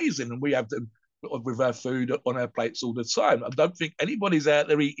absolutely amazing, and we have them with our food on our plates all the time. I don't think anybody's out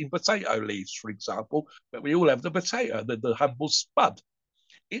there eating potato leaves, for example, but we all have the potato, the humble spud.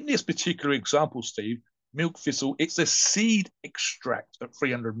 In this particular example, Steve, milk thistle, it's a seed extract at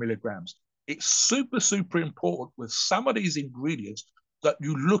 300 milligrams. It's super, super important with some of these ingredients that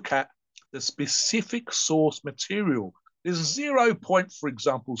you look at the specific source material. There's 0 point, for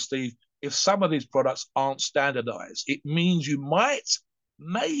example, Steve, if some of these products aren't standardized. It means you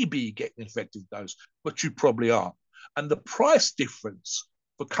maybe get an effective dose, but you probably aren't. And the price difference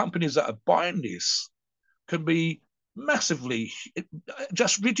for companies that are buying this can be massively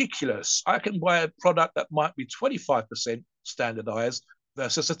just ridiculous. I can buy a product that might be 25% standardized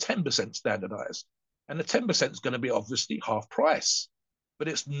versus a 10% standardized. And the 10% is going to be obviously half price, but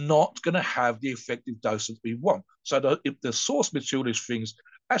it's not going to have the effective dose that we want. So if the source material is things,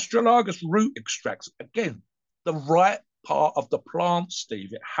 astragalus root extracts, again, the right part of the plant,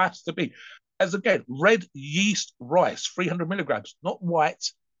 Steve, it has to be. As again, red yeast rice, 300 milligrams, not white,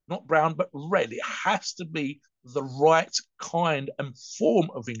 not brown, but red. It has to be the right kind and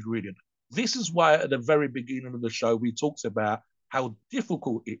form of ingredient. This is why at the very beginning of the show, we talked about how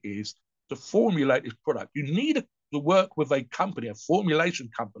difficult it is to formulate this product. You need to work with a company, a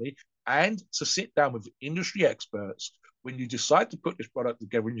formulation company, and to sit down with industry experts when you decide to put this product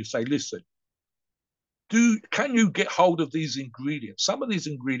together and you say, listen, can you get hold of these ingredients? Some of these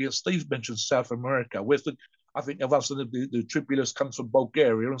ingredients, Steve mentioned South America, where I think the tribulus comes from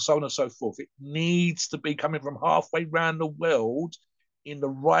Bulgaria and so on and so forth. It needs to be coming from halfway around the world in the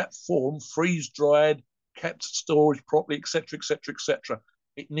right form, freeze-dried, kept storage properly, etc., etc., etc.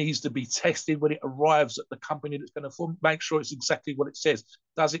 It needs to be tested when it arrives at the company that's going to make sure it's exactly what it says.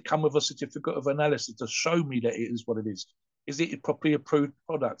 Does it come with a certificate of analysis to show me that it is what it is? Is it a properly approved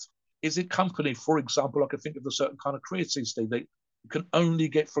product? Is it company, for example, I can think of a certain kind of creatine, Steve, that you can only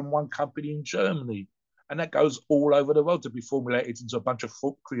get from one company in Germany. And that goes all over the world to be formulated into a bunch of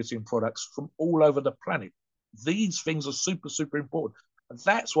creatine products from all over the planet. These things are super, super important. And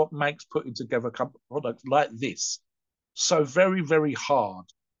that's what makes putting together a product like this so very, very hard.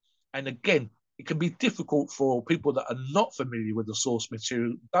 And again, it can be difficult for people that are not familiar with the source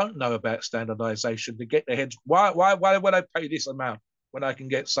material, don't know about standardization, to get their heads, why would I pay this amount when I can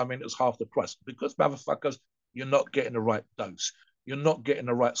get something that's half the price? Because, motherfuckers, you're not getting the right dose. You're not getting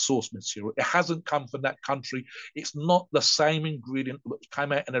the right source material. It hasn't come from that country. It's not the same ingredient that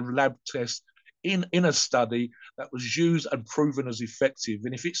came out in a lab test in a study that was used and proven as effective.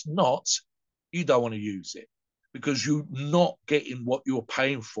 And if it's not, you don't want to use it because you're not getting what you're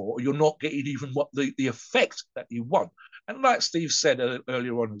paying for, or you're not getting even what the effect that you want. And like Steve said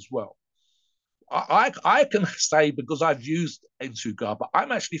earlier on as well, I can say, because I've used N2Guard, but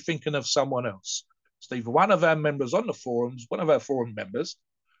I'm actually thinking of someone else. Steve, one of our members on the forums, one of our forum members,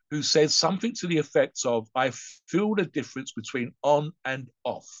 who said something to the effect of, I feel the difference between on and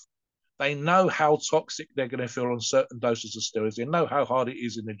off. They know how toxic they're going to feel on certain doses of steroids. They know how hard it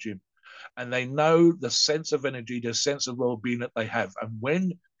is in the gym. And they know the sense of energy, the sense of well-being that they have. And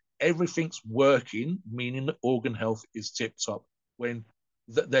when everything's working, meaning that organ health is tip-top, when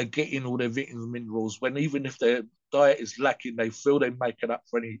they're getting all their vitamins and minerals, when even if their diet is lacking, they feel they're making up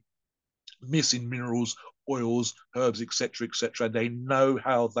for any missing minerals, oils, herbs, etc., etc. They know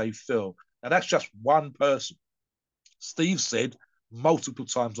how they feel. Now, that's just one person. Steve said multiple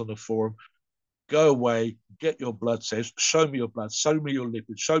times on the forum, go away, get your blood tests, show me your blood, show me your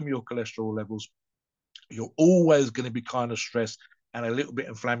lipids, show me your cholesterol levels. You're always going to be kind of stressed and a little bit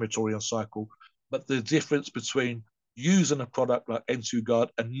inflammatory on cycle. But the difference between using a product like N2Guard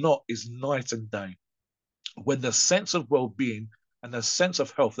and not is night and day. When the sense of well-being and the sense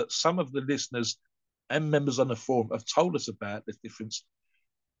of health that some of the listeners and members on the forum have told us about, the difference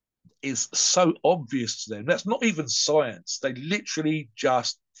is so obvious to them. That's not even science. They literally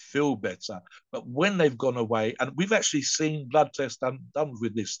just feel better. But when they've gone away, and we've actually seen blood tests done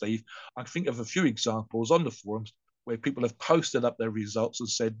with this, Steve, I think of a few examples on the forums where people have posted up their results and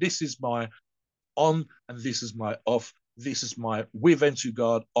said, this is my on and this is my off. This is my with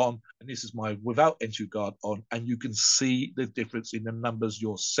N2Guard on, and this is my without N2Guard on, and you can see the difference in the numbers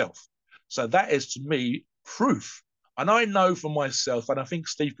yourself. So that is, to me, proof. And I know for myself, and I think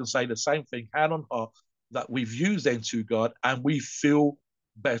Steve can say the same thing, hand on heart, that we've used N2Guard and we feel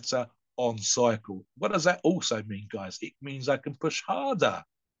better on cycle. What does that also mean, guys? It means I can push harder.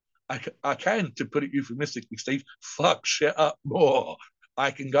 I can, to put it euphemistically, Steve, fuck shit up more. I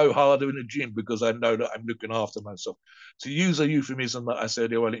can go harder in the gym because I know that I'm looking after myself. To use a euphemism that I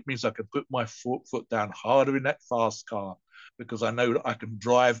said, well, it means I can put my foot down harder in that fast car because I know that I can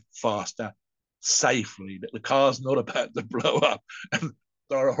drive faster safely, that the car's not about to blow up and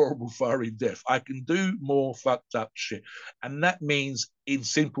die a horrible fiery death. I can do more fucked up shit. And that means, in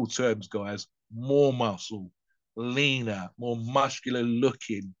simple terms, guys, more muscle, leaner, more muscular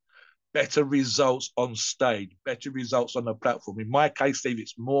looking, better results on stage, better results on the platform. In my case, Steve,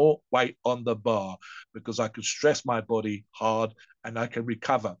 it's more weight on the bar because I can stress my body hard and I can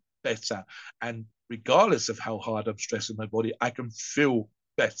recover better. And regardless of how hard I'm stressing my body, I can feel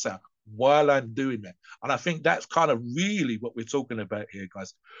better while I'm doing that. And I think that's kind of really what we're talking about here,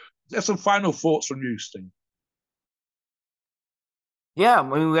 guys. There's some final thoughts from you, Steve. Yeah, I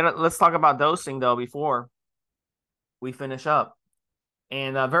mean, let's talk about dosing though before we finish up.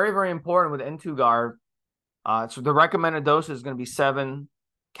 And very, very important with N2Guard. So the recommended dose is going to be 7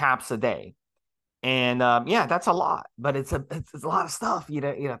 caps a day. And yeah, that's a lot, but it's a lot of stuff you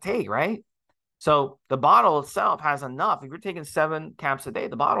take, right? So the bottle itself has enough. If you're taking 7 caps a day,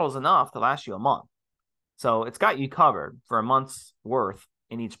 the bottle is enough to last you a month. So it's got you covered for a month's worth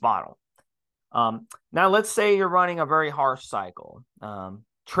in each bottle. Now let's say you're running a very harsh cycle.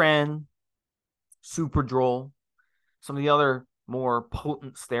 Tren, Superdrol, some of the other more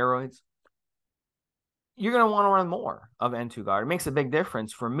potent steroids. You're going to want to run more of N2Guard. It makes a big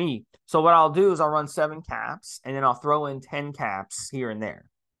difference for me. So what I'll do is I'll run 7 caps and then I'll throw in 10 caps here and there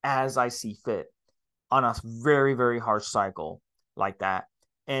as I see fit on a very, very harsh cycle like that.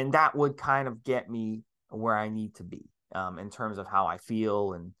 And that would kind of get me where I need to be in terms of how I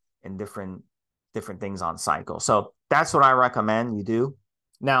feel and different things on cycle. So that's what I recommend you do.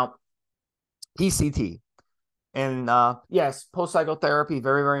 Now, PCT. And yes, post-cycle therapy,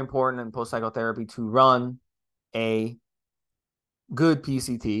 very, very important in post-cycle therapy to run a good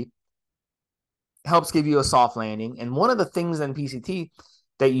PCT. Helps give you a soft landing. And one of the things in PCT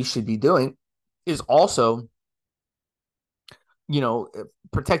that you should be doing is also,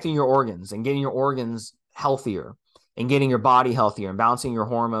 protecting your organs and getting your organs healthier and getting your body healthier and balancing your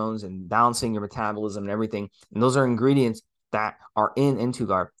hormones and balancing your metabolism and everything. And those are ingredients that are in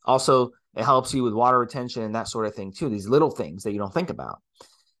N2Guard. Also, it helps you with water retention and that sort of thing too. These little things that you don't think about.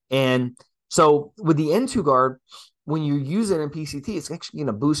 And so with the N2Guard, when you use it in PCT, it's actually going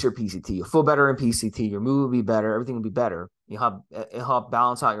to boost your PCT. You'll feel better in PCT. Your mood will be better. Everything will be better. It'll help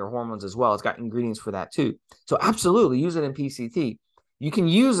balance out your hormones as well. It's got ingredients for that too. So absolutely use it in PCT. You can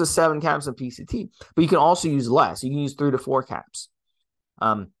use the 7 caps of PCT, but you can also use less. You can use 3 to 4 caps.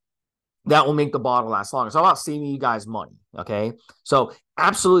 That will make the bottle last longer. It's all about saving you guys money. Okay. So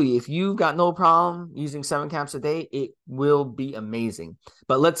absolutely, if you've got no problem using 7 caps a day, it will be amazing.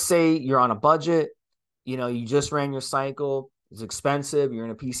 But let's say you're on a budget, you just ran your cycle, it's expensive, you're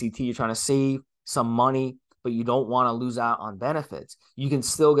in a PCT, you're trying to save some money, but you don't want to lose out on benefits. You can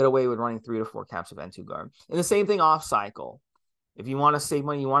still get away with running 3 to 4 caps of N2Guard. And the same thing off cycle. If you want to save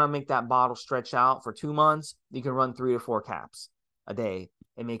money, you want to make that bottle stretch out for 2 months, you can run 3 to 4 caps a day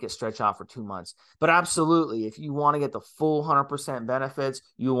and make it stretch out for 2 months. But absolutely, if you want to get the full 100% benefits,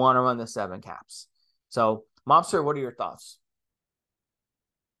 you want to run the 7 caps. So, Mobster, what are your thoughts?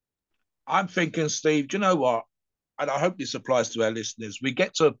 I'm thinking, Steve, do you know what? And I hope this applies to our listeners. We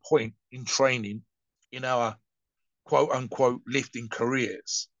get to a point in training in our quote unquote lifting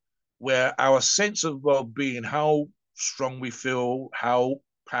careers where our sense of well-being, how strong we feel, how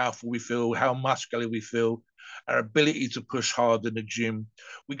powerful we feel, how muscular we feel, our ability to push hard in the gym,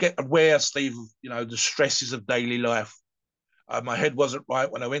 we get aware, Steve, the stresses of daily life. My head wasn't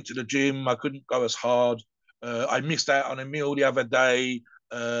right when I went to the gym. I couldn't go as hard. I missed out on a meal the other day.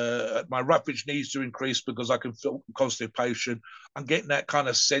 My roughage needs to increase because I can feel constipation. I'm getting that kind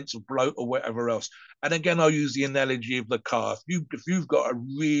of sense of bloat or whatever else. And again, I'll use the analogy of the car. If you've got a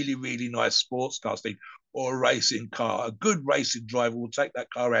really, really nice sports car, Steve, or a racing car, a good racing driver will take that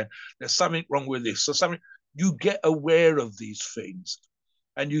car around. There's something wrong with this. So you get aware of these things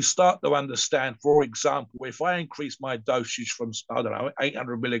and you start to understand, for example, if I increase my dosage from,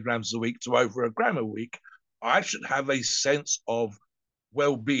 800 milligrams a week to over a gram a week, I should have a sense of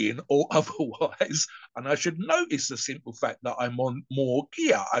well-being or otherwise, and I should notice the simple fact that I'm on more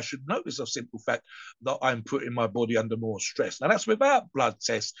gear. I should notice the simple fact that I'm putting my body under more stress. Now that's without blood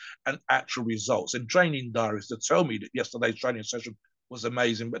tests and actual results and training diaries that tell me that yesterday's training session was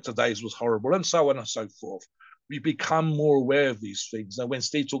amazing, but today's was horrible, and so on and so forth. We become more aware of these things. And when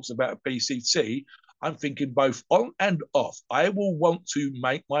Steve talks about a PCT, I'm thinking both on and off. I will want to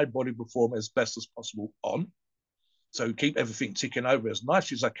make my body perform as best as possible on. So keep everything ticking over as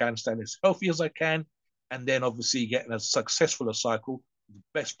nice as I can, staying as healthy as I can, and then obviously getting as successful a cycle, the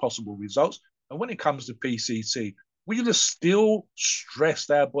best possible results. And when it comes to PCT, we just still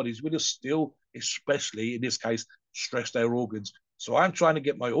stressed our bodies. We just still, especially in this case, stressed our organs. So I'm trying to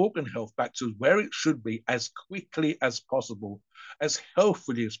get my organ health back to where it should be as quickly as possible, as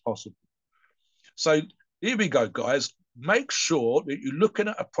healthily as possible. So here we go, guys. Make sure that you're looking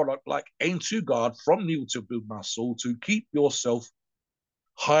at a product like N2Guard from Neil to Build Muscle to keep yourself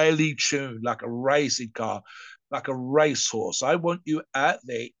highly tuned, like a racing car, like a racehorse. I want you out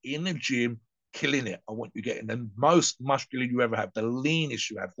there in the gym killing it. I want you getting the most muscular you ever have, the leanest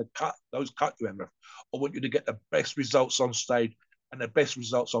you have, those cut you ever have. I want you to get the best results on stage and the best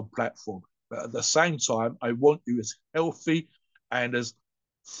results on platform. But at the same time, I want you as healthy and as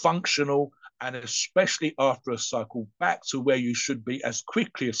functional and especially after a cycle, back to where you should be as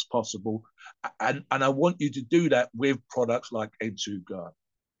quickly as possible. And I want you to do that with products like N2Guard.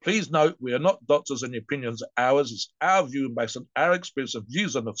 Please note, we are not doctors and the opinions are ours. It's our view and based on our experience and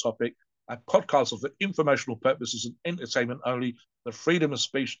views on the topic. Our podcast is for informational purposes and entertainment only. The freedom of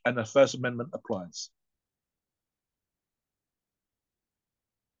speech and the First Amendment applies.